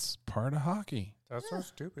 That's part of hockey. That's so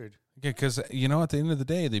stupid. Yeah, because, at the end of the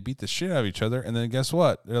day, they beat the shit out of each other, and then guess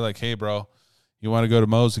what? They're like, hey, bro, you want to go to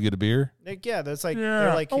Moe's to get a beer? That's like,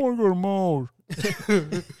 they're like, I want to go to Moe's.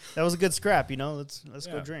 that was a good scrap, let's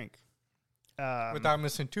go drink. Without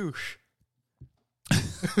missing two.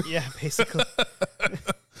 Yeah, basically.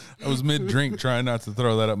 I was mid-drink trying not to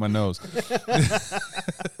throw that up my nose.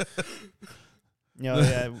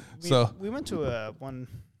 We went to one.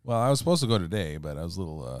 Well, I was supposed to go today, but I was a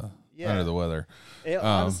little under the weather.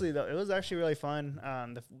 Honestly, though, it was actually really fun.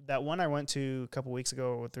 That one I went to a couple weeks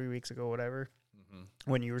ago or 3 weeks ago, whatever,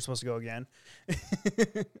 when you were supposed to go again.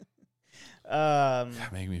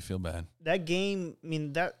 That made me feel bad. That game, I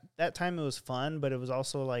mean, that time it was fun, but it was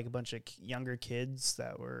also like a bunch of younger kids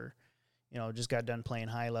that were, just got done playing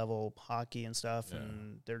high level hockey and stuff,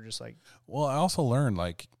 and they're just like. Well, I also learned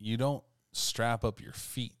you don't strap up your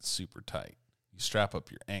feet super tight. You strap up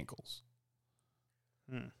your ankles.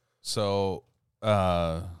 So,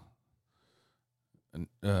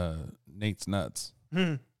 Nate's nuts.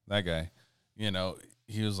 That guy,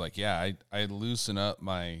 he was like, yeah, I loosen up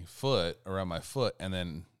my foot around my foot, and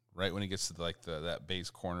then right when he gets to that base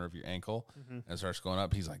corner of your ankle and starts going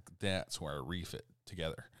up, he's like, that's where I reef it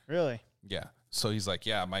together. Really? Yeah. So he's like,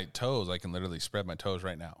 yeah, my toes, I can literally spread my toes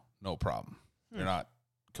right now. No problem. They're not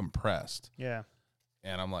compressed. Yeah.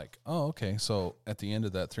 And I'm like, oh, okay. So at the end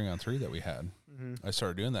of that 3-on-3 that we had, I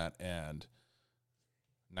started doing that, and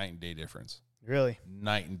night and day difference. Really?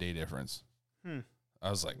 Night and day difference. I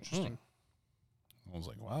was like, interesting. I was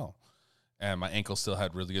like, wow. And my ankle still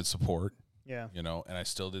had really good support. Yeah. And I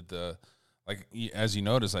still did as you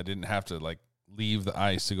notice, I didn't have to leave the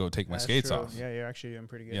ice to go take my skates off. Yeah, you're actually doing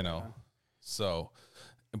pretty good. So,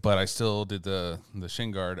 but I still did the shin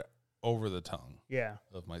guard over the tongue. Yeah.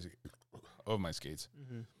 Of my skates.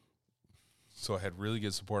 So I had really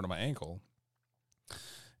good support on my ankle.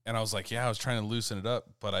 And I was like, I was trying to loosen it up,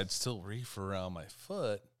 but I'd still reef around my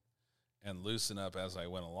foot and loosen up as I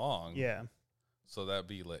went along. Yeah. So that'd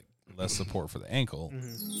be less support for the ankle.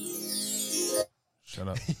 Shut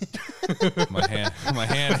up. my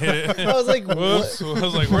hand hit it. I was like, whoops. I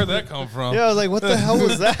was like, where'd that come from? Yeah, I was like, what the hell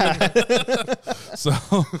was that? So,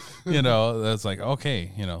 that's like,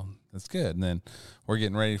 okay, that's good. And then we're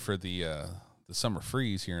getting ready for the summer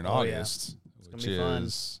freeze here in August, which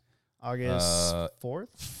is August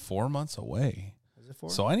 4th? 4 months away. Is it 4?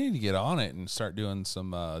 So I need to get on it and start doing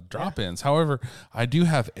some drop-ins. However, I do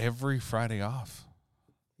have every Friday off.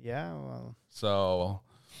 Yeah, well. So.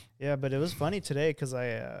 Yeah, but it was funny today because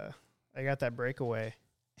I got that breakaway,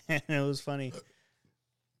 and it was funny.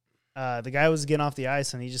 The guy was getting off the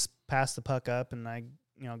ice, and he just passed the puck up, and I,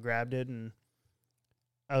 grabbed it, and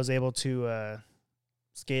I was able to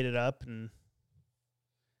skate it up,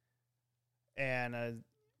 and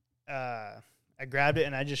I grabbed it,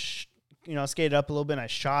 and I just skated up a little bit, and I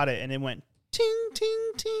shot it, and it went ting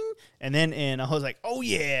ting ting, and then I was like, oh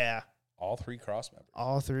yeah! All 3 cross members.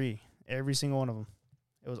 All 3, every single one of them.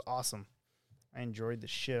 It was awesome. I enjoyed the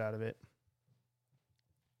shit out of it.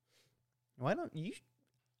 Why don't you?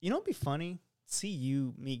 It'd be funny. See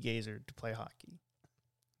you meet Gazer to play hockey.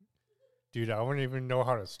 Dude, I wouldn't even know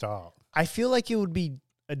how to stop. I feel like it would be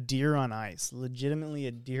a deer on ice. Legitimately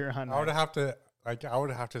a deer on ice. I would have to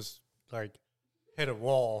hit a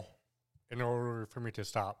wall in order for me to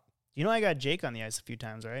stop. I got Jake on the ice a few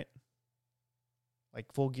times, right?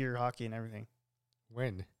 Like full gear hockey and everything.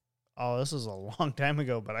 When? Oh, this was a long time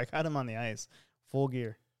ago, but I got him on the ice, full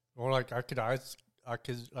gear. Well, I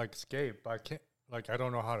could skate, but I can't. I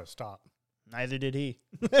don't know how to stop. Neither did he.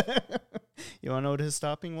 You want to know what his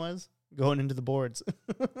stopping was? Going into the boards.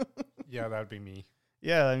 Yeah, that'd be me.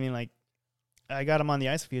 Yeah, I mean, I got him on the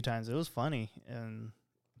ice a few times. It was funny, and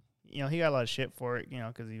he got a lot of shit for it,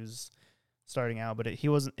 because he was starting out, but it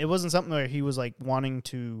wasn't something where he was wanting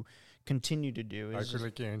to continue to do. I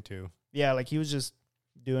could get into. Yeah, he was just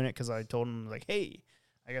doing it because I told him, hey,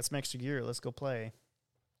 I got some extra gear. Let's go play.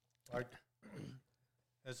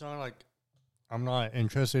 It's not I'm not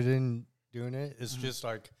interested in doing it. It's just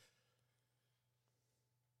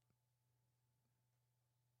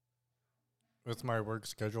with my work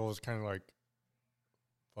schedule, it's kind of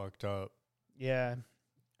fucked up. Yeah.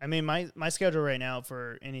 I mean, my schedule right now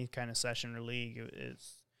for any kind of session or league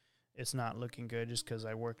it's not looking good just because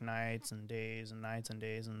I work nights and days and nights and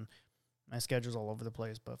days, and my schedule's all over the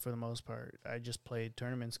place. But for the most part, I just played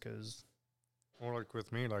tournaments because. Well,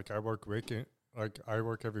 with me, I work like I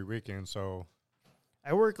work every weekend, so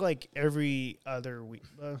I work like every other week.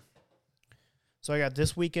 So I got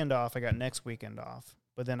this weekend off. I got next weekend off.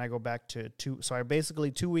 But then I go back to 2. So I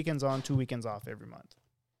basically 2 weekends on, 2 weekends off every month.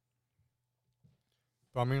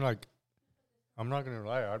 but I mean, like, I'm not gonna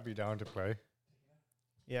lie, I'd be down to play.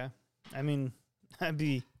 Yeah. I mean, it'd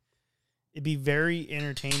be very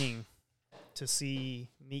entertaining to see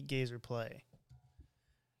Meat Gazer play.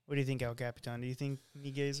 What do you think, El Capitan? Do you think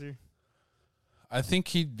Meat Gazer? I think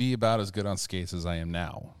he'd be about as good on skates as I am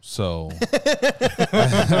now. So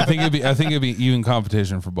I think it'd be even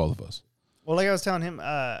competition for both of us. Well, like I was telling him,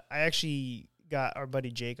 I actually got our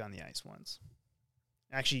buddy Jake on the ice once.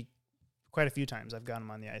 Actually, quite a few times I've got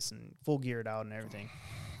him on the ice and full geared out and everything.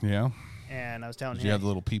 Yeah. And I was telling Did him, you have the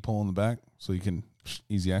little peephole in the back so you can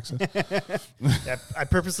easy access? yeah, I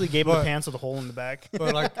purposely gave him the pants with a hole in the back.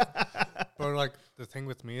 But like, the thing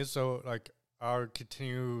with me is, so like, I'll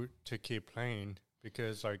continue to keep playing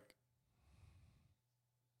because, like,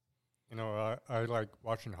 you know, I like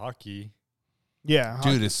watching hockey. Yeah,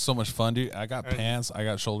 dude, it's so much fun, dude. I got And pants, I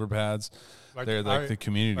got shoulder pads. Like, They're like the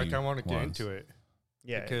community. Like, I want to get ones. into it.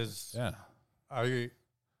 Yeah, Because Yeah.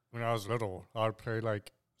 when I was little, I'd play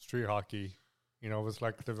like street hockey, you know, with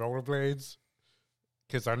like the rollerblades.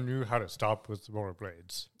 Because I knew how to stop with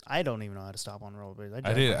rollerblades. I don't even know how to stop on rollerblades.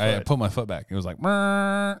 I did. I put my foot back. It was like,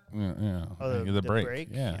 yeah, Oh, the break.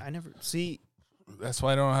 Yeah. I never see. That's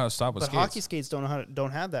why I don't know how to stop with But skates. hockey skates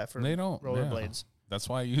don't have that for They don't. rollerblades. Yeah. That's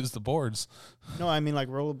why I use the boards. No, I mean like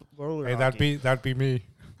roller. Hey, hockey. that'd be me.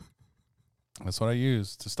 That's what I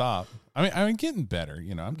use to stop. I mean, I'm getting better.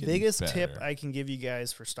 You know, I'm getting Biggest better. tip I can give you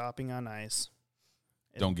guys for stopping on ice.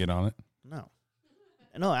 Don't get on it.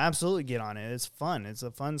 No, absolutely get on it. It's fun. It's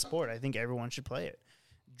a fun sport. I think everyone should play it.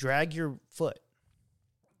 Drag your foot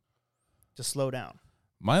to slow down.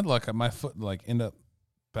 My luck, my foot like end up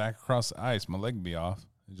back across the ice. My leg would be off.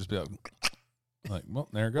 It'd just be like, well,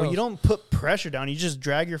 there it goes. Well, you don't put pressure down. You just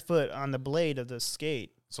drag your foot on the blade of the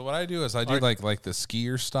skate. So what I do is I do like the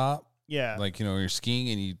skier stop. Yeah. Like, you know, you're skiing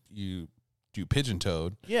and you do pigeon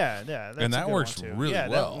toed. Yeah. That's And a that good works one too. really yeah,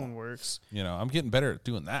 well. that one works. You know, I'm getting better at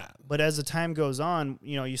doing that. But as the time goes on,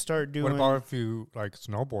 you know, you start doing. What about if you like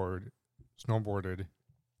snowboarded?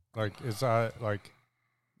 Like, is that like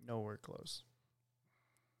nowhere close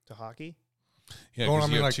to hockey? Yeah, Well, because I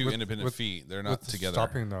mean, you have like, two with- independent with- feet. They're not with together.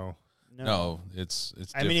 stopping though? No, it's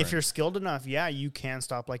I mean, if different. you're skilled enough, yeah, you can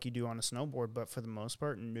stop like you do on a snowboard. But for the most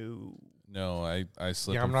part, no. No, I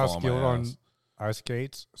slip Yeah, and I'm not fall skilled on my on ass. ice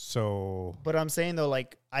skates, so But I'm saying though,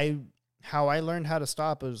 like how I learned how to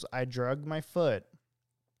stop is I drugged my foot,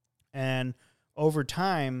 and over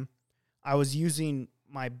time, I was using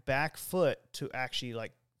my back foot to actually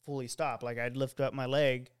like fully stop. Like I'd lift up my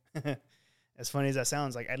leg. As funny as that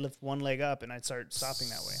sounds, like I'd lift one leg up and I'd start stopping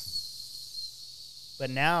that way. But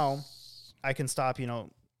now I can stop, you know,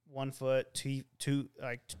 one foot, two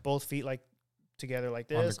like both feet like together like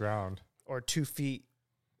this on the ground. or 2 feet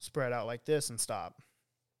spread out like this and stop.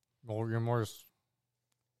 Well, you're more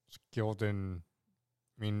skilled than,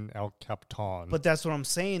 El Capitan. But that's what I'm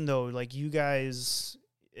saying, though. Like, you guys,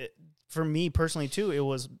 for me personally, too, it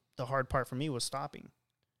was the hard part for me was stopping.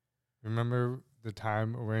 Remember the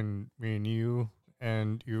time when me and you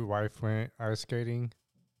and your wife went ice skating?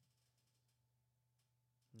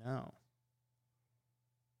 No.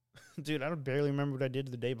 Dude, I don't barely remember what I did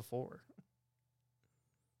the day before.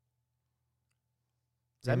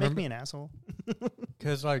 Does that make me an asshole?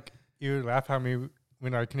 Because, like, you would laugh at me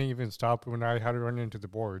when I couldn't even stop when I had to run into the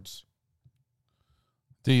boards.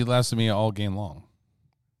 Dude, he laughs at me all game long.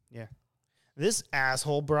 Yeah. This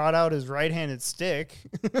asshole brought out his right-handed stick.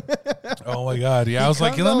 Oh my god! Yeah, He I was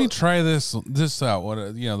like, comes let me out- try this out. What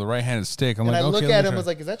the right-handed stick? I'm And like, I look okay. at him, I was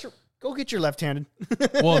like, is that your... Go get your left-handed.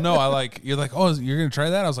 Well, no, you're like, oh, you're gonna try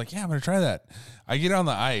that? I was like, yeah, I'm gonna try that. I get on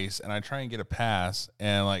the ice and I try and get a pass,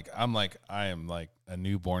 and I am like a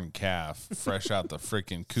newborn calf, fresh out the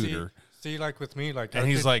freaking cooter. See, like with me, like, And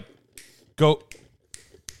he's like, go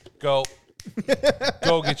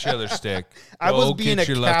get your other stick. I was Go being get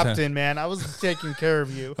a your left hand." captain, man. I was taking care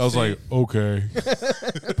of you. I was like, okay.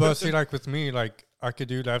 but see, like with me, like I could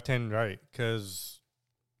do left hand, right, because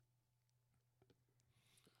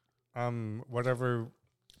whatever.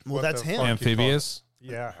 Well, what that's the him. fuck you call it. Amphibious.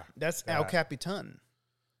 Yeah, That's Yeah. El Capitan.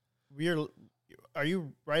 Are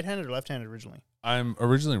you right-handed or left-handed originally? I'm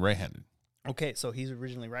originally right-handed. Okay, so he's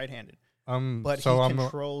originally right-handed, but so he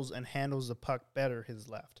controls and handles the puck better his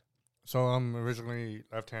left. So I'm originally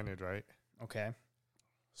left-handed, right? Okay,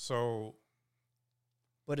 So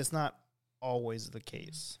but it's not always the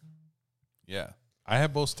case. Yeah, I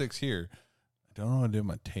have both sticks here. I don't know what to do with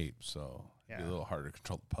my tape, so it'd be Yeah. a little harder to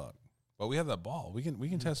control the puck. But we have that ball. We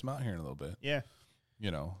can test them out here in a little bit. Yeah.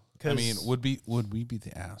 You know, I mean, would we be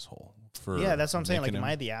the asshole for? Yeah, that's what I'm saying. Like, am him?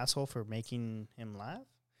 I the asshole for making him laugh?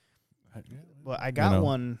 Yeah. Well, I got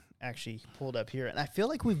one actually pulled up here, and I feel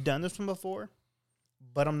like we've done this one before,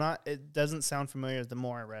 but I'm not. It doesn't sound familiar the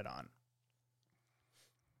more I read on.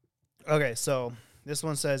 Okay, so this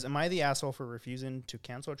one says, "Am I the asshole for refusing to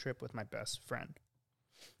cancel a trip with my best friend?"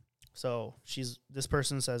 So this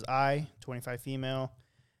person says, "I, 25 female,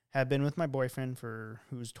 have been with my boyfriend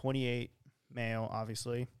who's 28 male,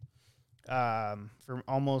 obviously, for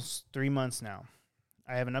almost 3 months now.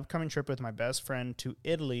 I have an upcoming trip with my best friend to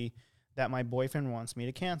Italy that my boyfriend wants me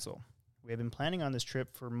to cancel. We have been planning on this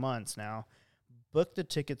trip for months now, booked the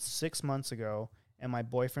tickets 6 months ago, and my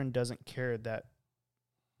boyfriend doesn't care that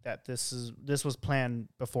this was planned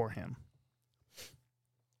before him.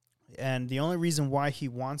 And the only reason why he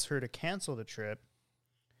wants her to cancel the trip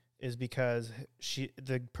is because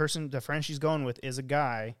the friend she's going with is a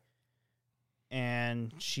guy,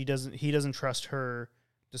 and he doesn't trust her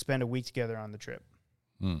to spend a week together on the trip.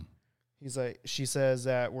 She says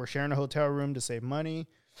that we're sharing a hotel room to save money,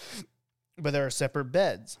 but there are separate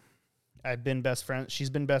beds.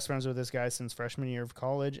 She's been best friends with this guy since freshman year of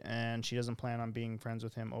college, and she doesn't plan on being friends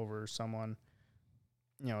with him over someone,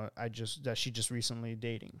 that she just recently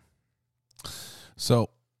dating."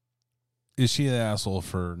 So, is she the asshole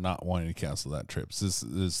for not wanting to cancel that trip? Is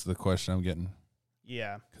this the question I'm getting?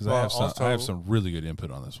 Yeah, because I have some really good input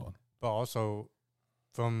on this one. But also,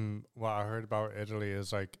 from what I heard about Italy,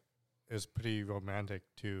 is pretty romantic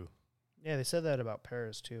too. Yeah, they said that about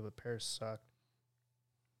Paris too, but Paris sucked.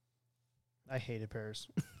 I hated Paris.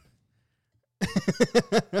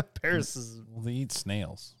 Paris is... Well, they eat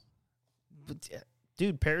snails. But yeah,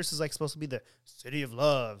 dude, Paris is like supposed to be the city of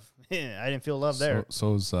love. I didn't feel love there.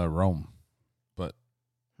 So is Rome. But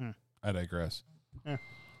I digress. Yeah.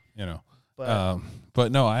 You know.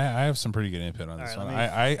 But no, I have some pretty good input on this one.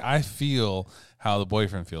 I feel how the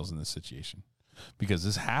boyfriend feels in this situation, because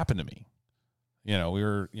this happened to me. You know, we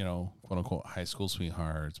were, quote unquote high school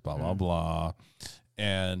sweethearts, blah, blah, blah.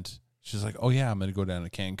 And she's like, "Oh yeah, I'm going to go down to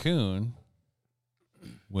Cancun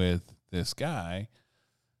with this guy.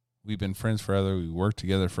 We've been friends forever. We worked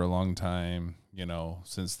together for a long time,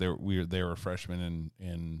 since they were freshmen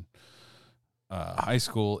in high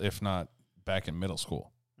school, if not back in middle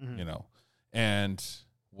school, And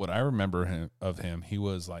what I remember of him, he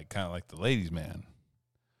was like kind of like the ladies' man,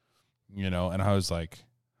 and I was like,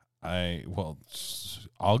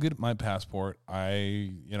 I'll get my passport.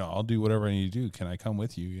 I'll do whatever I need to do. Can I come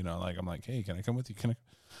with you? I'm like, hey, can I come with you? Can I?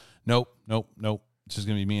 Nope. It's just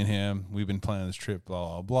going to be me and him. We've been planning this trip, blah,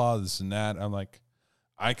 blah, blah, this and that. I'm like,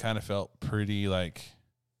 I kind of felt pretty I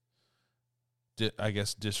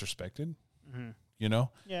guess disrespected,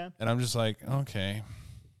 Yeah. And I'm just like, okay.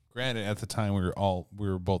 Granted, at the time we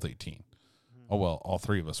were both 18. Mm-hmm. Oh, well, all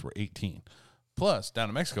three of us were 18. Plus, down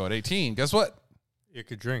in Mexico at 18, guess what? You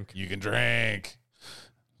could drink. You can drink.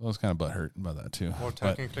 I was kind of butthurt about that too. Well,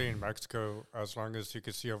 technically in Mexico, as long as you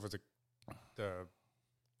could see over the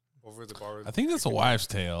bar. I think that's a wives'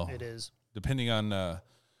 tale. It is. Depending on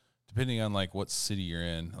like what city you're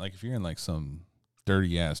in. Like if you're in like some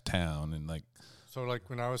dirty ass town and like. So like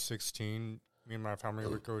when I was 16, me and my family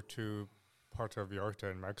would go to Puerto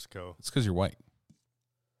Vallarta in Mexico. It's because you're white.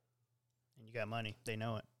 And you got money. They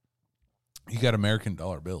know it. You got American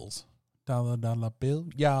dollar bills. Dollar bill,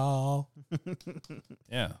 y'all.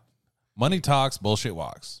 Yeah. Money talks, bullshit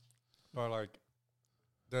walks. But like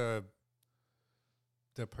the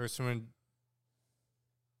person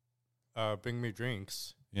would bring me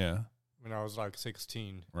drinks. Yeah. When I was like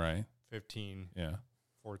 16. Right. 15. Yeah.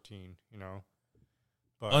 14,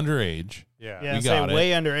 But underage. Yeah. Yeah, we got it.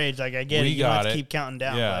 Way underage. Like I get it. You don't have to keep counting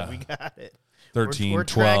down, yeah. but we got it. 13, we're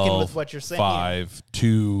 12, tracking with what you're saying. 5,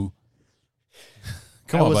 2.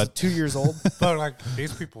 Come I on, was bud. 2 years old. But like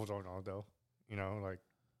these people don't know though.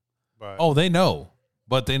 But oh, they know.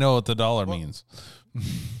 But they know what the dollar means.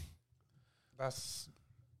 That's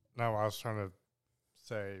not what I was trying to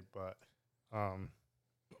say, but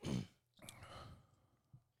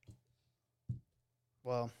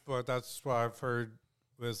but that's what I've heard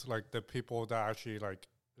with like the people that actually like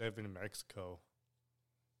live in Mexico.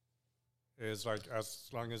 Is like as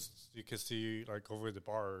long as you can see like over the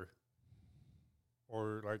bar,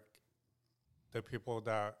 or like the people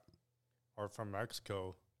that are from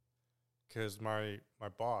Mexico, because my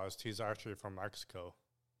boss, he's actually from Mexico,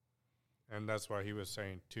 and that's what he was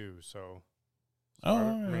saying too. So, oh,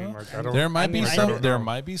 I mean, like, there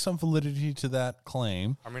might be some validity to that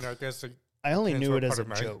claim. I mean, I guess I only knew it as a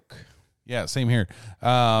joke. Yeah, same here.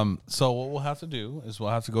 So what we'll have to do is we'll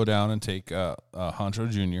have to go down and take Hancho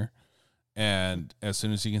Jr. And as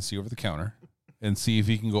soon as he can see over the counter and see if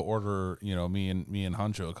he can go order, me and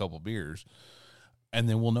Hancho a couple beers, and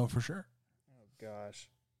then we'll know for sure. Oh gosh.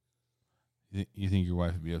 You think your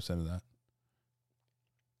wife would be upset at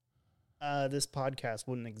that? This podcast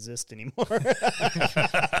wouldn't exist anymore.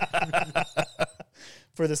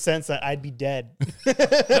 For the sense that I'd be dead.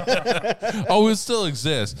 Oh, it still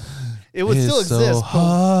exists. It would still exist. So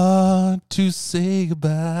hard to say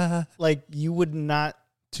goodbye. Like you would not.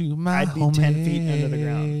 To my I'd be 10 feet under the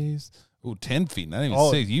ground. Oh, 10 feet, not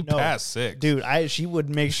even 6. You passed 6. Dude, she would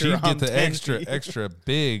make sure She'd get the 10 extra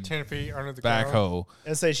big 10 feet under the backhoe.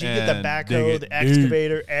 I say she'd get the and backhoe, dig the it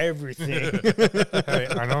excavator, everything. Hey,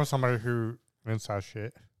 I know somebody who rents that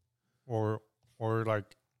shit. Or like.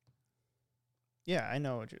 Yeah, I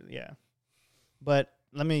know what yeah. But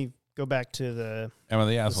let me go back to the Am I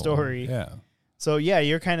the asshole? story. Yeah. So, yeah,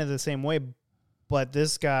 you're kind of the same way. But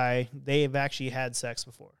this guy, they've actually had sex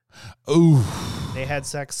before. Ooh. They had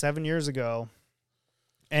sex 7 years ago.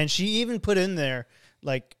 And she even put in there,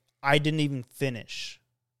 like, I didn't even finish.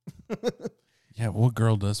 Yeah, what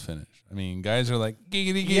girl does finish? I mean, guys are like,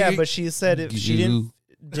 giggity, giggity. Yeah, but she said if she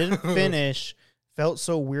didn't finish, felt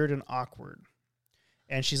so weird and awkward.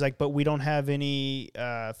 And she's like, but we don't have any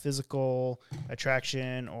physical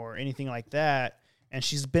attraction or anything like that. And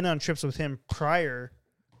she's been on trips with him prior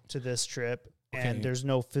to this trip. Okay. And there's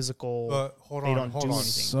no physical. But hold they on, don't hold do on.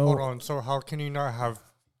 anything. Hold on. So how can you not have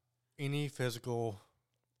any physical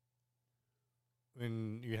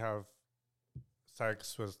when you have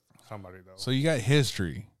sex with somebody though? So you got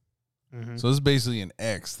history. Mm-hmm. So this is basically an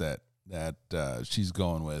ex that she's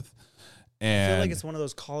going with. I And feel like it's one of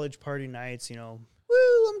those college party nights, woo,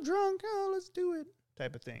 I'm drunk, oh, let's do it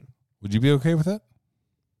type of thing. would you be okay with that?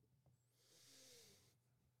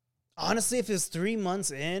 Honestly, if it's 3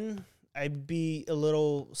 months in, I'd be a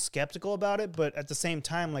little skeptical about it. But at the same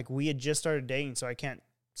time, like we had just started dating, so I can't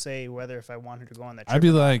say whether if I want her to go on that trip. I'd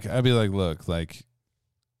be like, look, like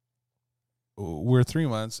we're 3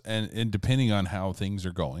 months, and depending on how things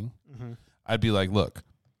are going, Mm-hmm. I'd be like, look,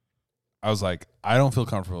 I was like, I don't feel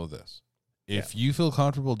comfortable with this. If you feel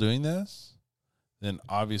comfortable doing this, then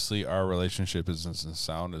obviously our relationship isn't as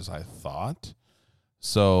sound as I thought.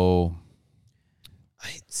 So I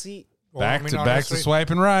see. back to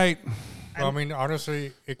swiping right. Well, I mean,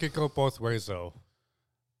 honestly, it could go both ways, though.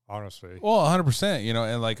 Honestly. Well, 100%.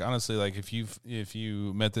 And like honestly, like if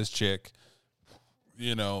you met this chick,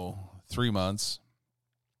 3 months,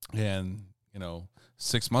 and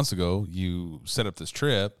 6 months ago you set up this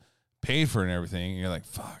trip, paid for it and everything, and you're like,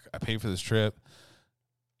 fuck, I paid for this trip,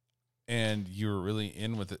 and you were really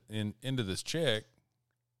into this chick.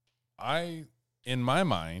 In my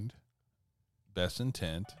mind, best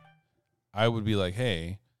intent, I would be like,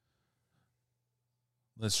 hey,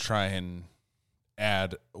 let's try and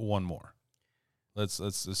add one more. Let's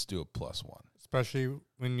do a +1. Especially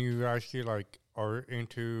when you actually like are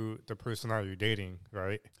into the person that you're dating,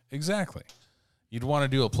 right? Exactly. You'd want to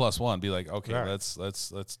do a +1. Be like, okay, Right. let's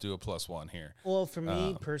do a +1 here. Well, for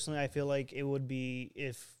me personally, I feel like it would be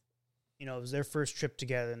if it was their first trip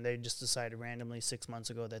together and they just decided randomly 6 months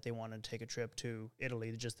ago that they wanted to take a trip to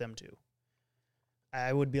Italy, just them two.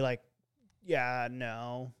 I would be like, yeah,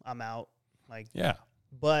 no, I'm out. Like, Yeah.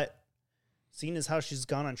 but seeing as how she's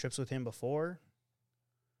gone on trips with him before,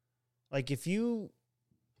 like if you're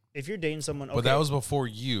dating someone, okay, But that was before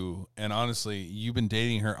you, and honestly, you've been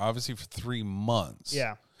dating her obviously for 3 months.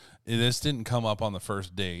 yeah. This didn't come up on the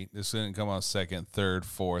first date. This didn't come on second, third,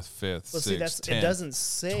 fourth, fifth, Well, see, sixth, it 10th, doesn't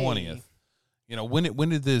say 20th. When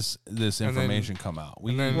did this information come out?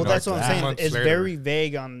 and then Well, that's what I'm saying. months It's later. very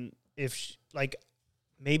vague on if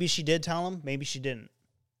maybe she did tell him, maybe she didn't.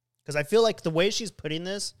 Because I feel like the way she's putting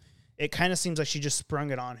this, it kind of seems like she just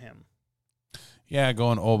sprung it on him. Yeah,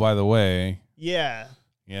 going, oh, by the way, Yeah.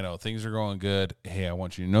 things are going good. Hey, I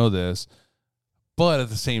want you to know this. But at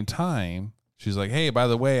the same time, she's like, hey, by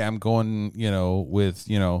the way, I'm going, with,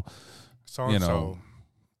 So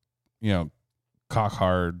cock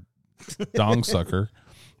hard dong sucker,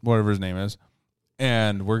 whatever his name is.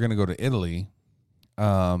 And we're going to go to Italy.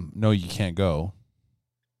 No, you can't go.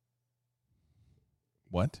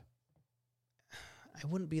 What? I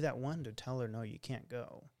wouldn't be that one to tell her, no, you can't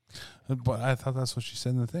go. But I thought that's what she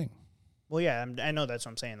said in the thing. Well, yeah, I know that's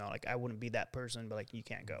what I'm saying, though. Like, I wouldn't be that person, but, like, you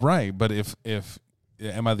can't go. Right. But if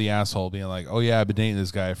am I the asshole being like, oh, yeah, I've been dating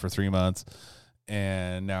this guy for 3 months,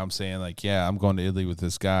 and now I'm saying, like, yeah, I'm going to Italy with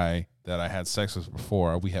this guy that I had sex with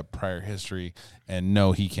before. We have prior history, and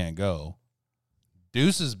no, he can't go.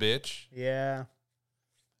 Deuces, bitch. Yeah.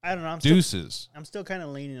 I don't know. Deuces. I'm still kind of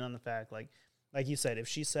leaning on the fact, like you said, if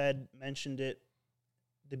she mentioned it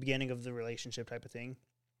the beginning of the relationship type of thing,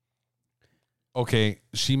 okay,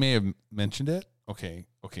 she may have mentioned it. Okay,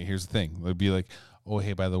 here's the thing. It'd be like, oh,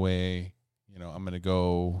 hey, by the way, I'm going to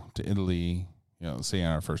go to Italy, say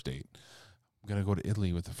on our first date. I'm going to go to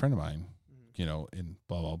Italy with a friend of mine, and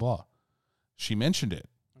blah, blah, blah. She mentioned it.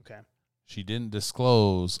 Okay. She didn't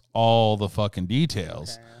disclose all the fucking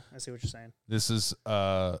details. Okay, yeah. I see what you're saying. This is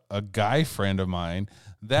a guy friend of mine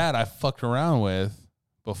that I fucked around with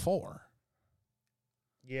before.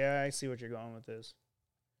 Yeah, I see what you're going with this.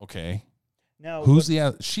 Okay. Now,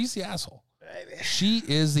 she's the asshole. She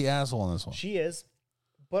is the asshole in this one. She is.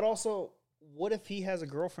 But also, what if he has a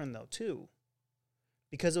girlfriend, though, too?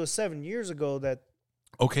 Because it was 7 years ago that...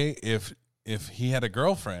 Okay, if he had a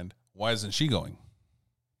girlfriend, why isn't she going?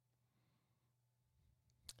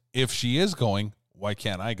 If she is going, why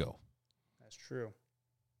can't I go? That's true.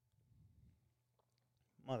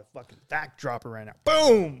 Motherfucking fact dropper right now.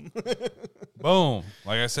 Boom! Boom.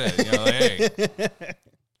 Like I said, hey,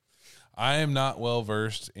 I am not well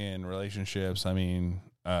versed in relationships. I mean,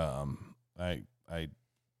 I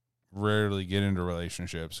rarely get into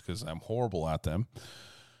relationships because I'm horrible at them.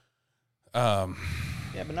 Yeah,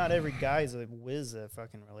 but not every guy's a whiz at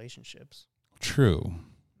fucking relationships. True.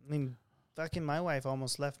 I mean, fucking my wife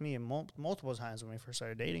almost left me multiple times when we first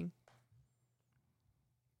started dating.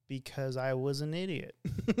 Because I was an idiot.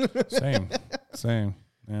 Same.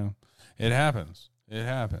 Yeah. It happens.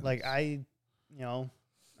 Like I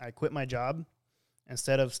quit my job.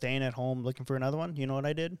 Instead of staying at home looking for another one, you know what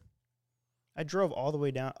I did? I drove all the way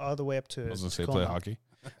up to I was going to say Tacoma. play hockey.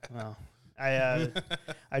 Well,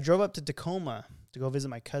 I drove up to Tacoma to go visit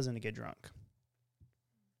my cousin to get drunk.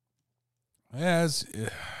 Yeah,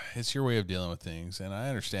 it's your way of dealing with things, and I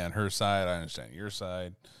understand her side. I understand your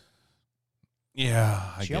side. Yeah,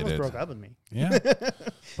 I get it. She almost broke up with me. Yeah.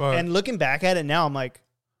 But And looking back at it now, I'm like,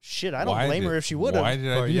 shit, I don't blame her if she would have. Why did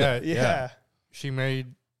I do that? Yeah. she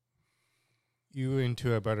made you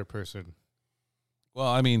into a better person. Well,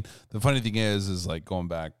 I mean, the funny thing is like going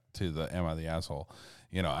back to the am I the asshole?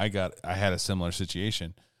 I had a similar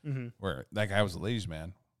situation where that guy was a ladies'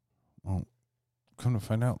 man. Well, come to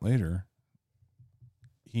find out later,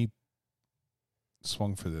 he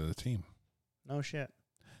swung for the other team. No shit.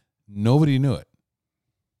 Nobody knew it.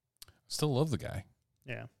 Still love the guy.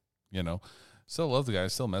 Yeah. Still love the guy.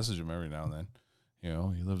 Still message him every now and then.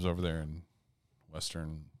 He lives over there in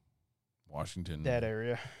Western Washington. That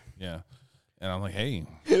area. Yeah. And I'm like, hey,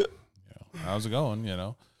 how's it going?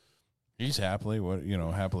 He's happily,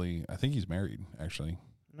 I think he's married, actually.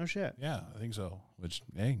 No shit. Yeah, I think so. Which,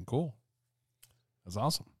 hey, cool. That's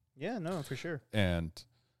awesome. Yeah, no, for sure. And,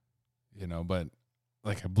 but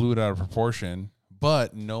like I blew it out of proportion.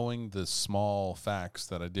 But knowing the small facts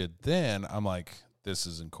that I did then, I'm like, this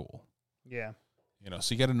isn't cool. Yeah.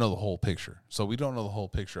 So you got to know the whole picture. So we don't know the whole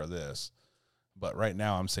picture of this. But right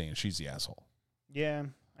now I'm saying she's the asshole. Yeah,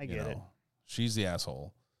 I get it. She's the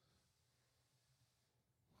asshole.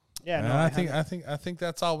 Yeah, and no, I think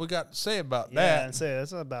that's all we got to say about that. Yeah, and say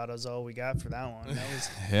that's about as all we got for that one.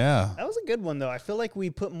 Yeah. That was a good one though. I feel like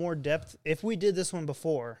we put more depth. If we did this one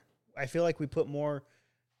before, I feel like we put more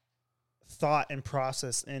thought and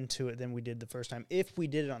process into it than we did the first time. If we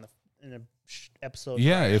did it in a episode.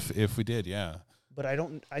 Yeah, if we did, yeah. But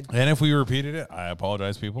and if we repeated it, I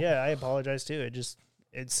apologize, people. Yeah, I apologize too.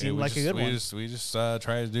 It seemed like a good one. We just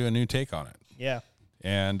tried to do a new take on it. Yeah.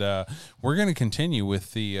 And we're going to continue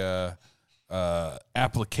with the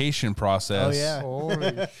application process. Oh, yeah.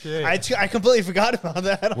 Holy shit. I completely forgot about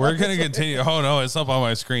that. We're going to continue. Oh, no, it's up on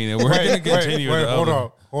my screen. We're going to continue. Wait,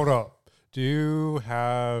 hold up. Do you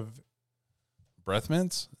have breath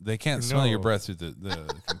mints? They can't smell your breath through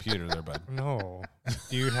the computer there, bud. No.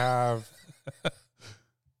 Do you have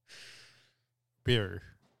beer?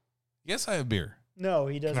 Yes, I have beer. No,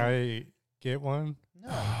 he doesn't. Can I get one?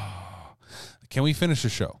 No. Can we finish the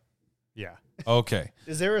show? Yeah. Okay.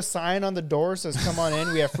 Is there a sign on the door that says, come on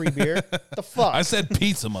in, we have free beer? The fuck? I said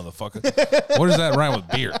pizza, motherfucker. What does that rhyme with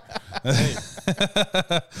beer?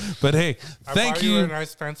 But hey, thank you. A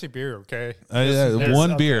nice fancy beer, okay?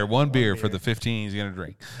 One beer for the 15 he's going to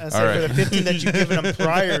drink. All right. For the 15 that you've given him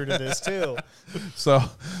prior to this, too.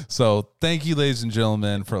 So thank you, ladies and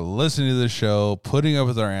gentlemen, for listening to the show, putting up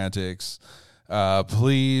with our antics.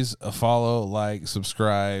 Please follow, like,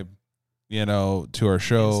 subscribe, to our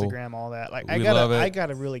show. Instagram, all that. Like, love it. I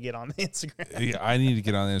gotta really get on the Instagram. Yeah, I need to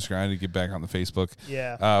get on the Instagram. I need to get back on the Facebook.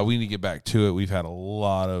 Yeah. We need to get back to it. We've had a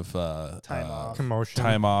lot of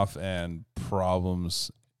time off and problems,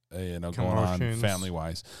 going on family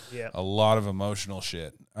wise. Yeah. A lot of emotional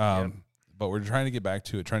shit. But we're trying to get back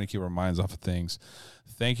to it, trying to keep our minds off of things.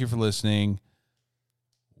 Thank you for listening.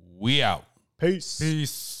 We out. Peace.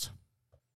 Peace.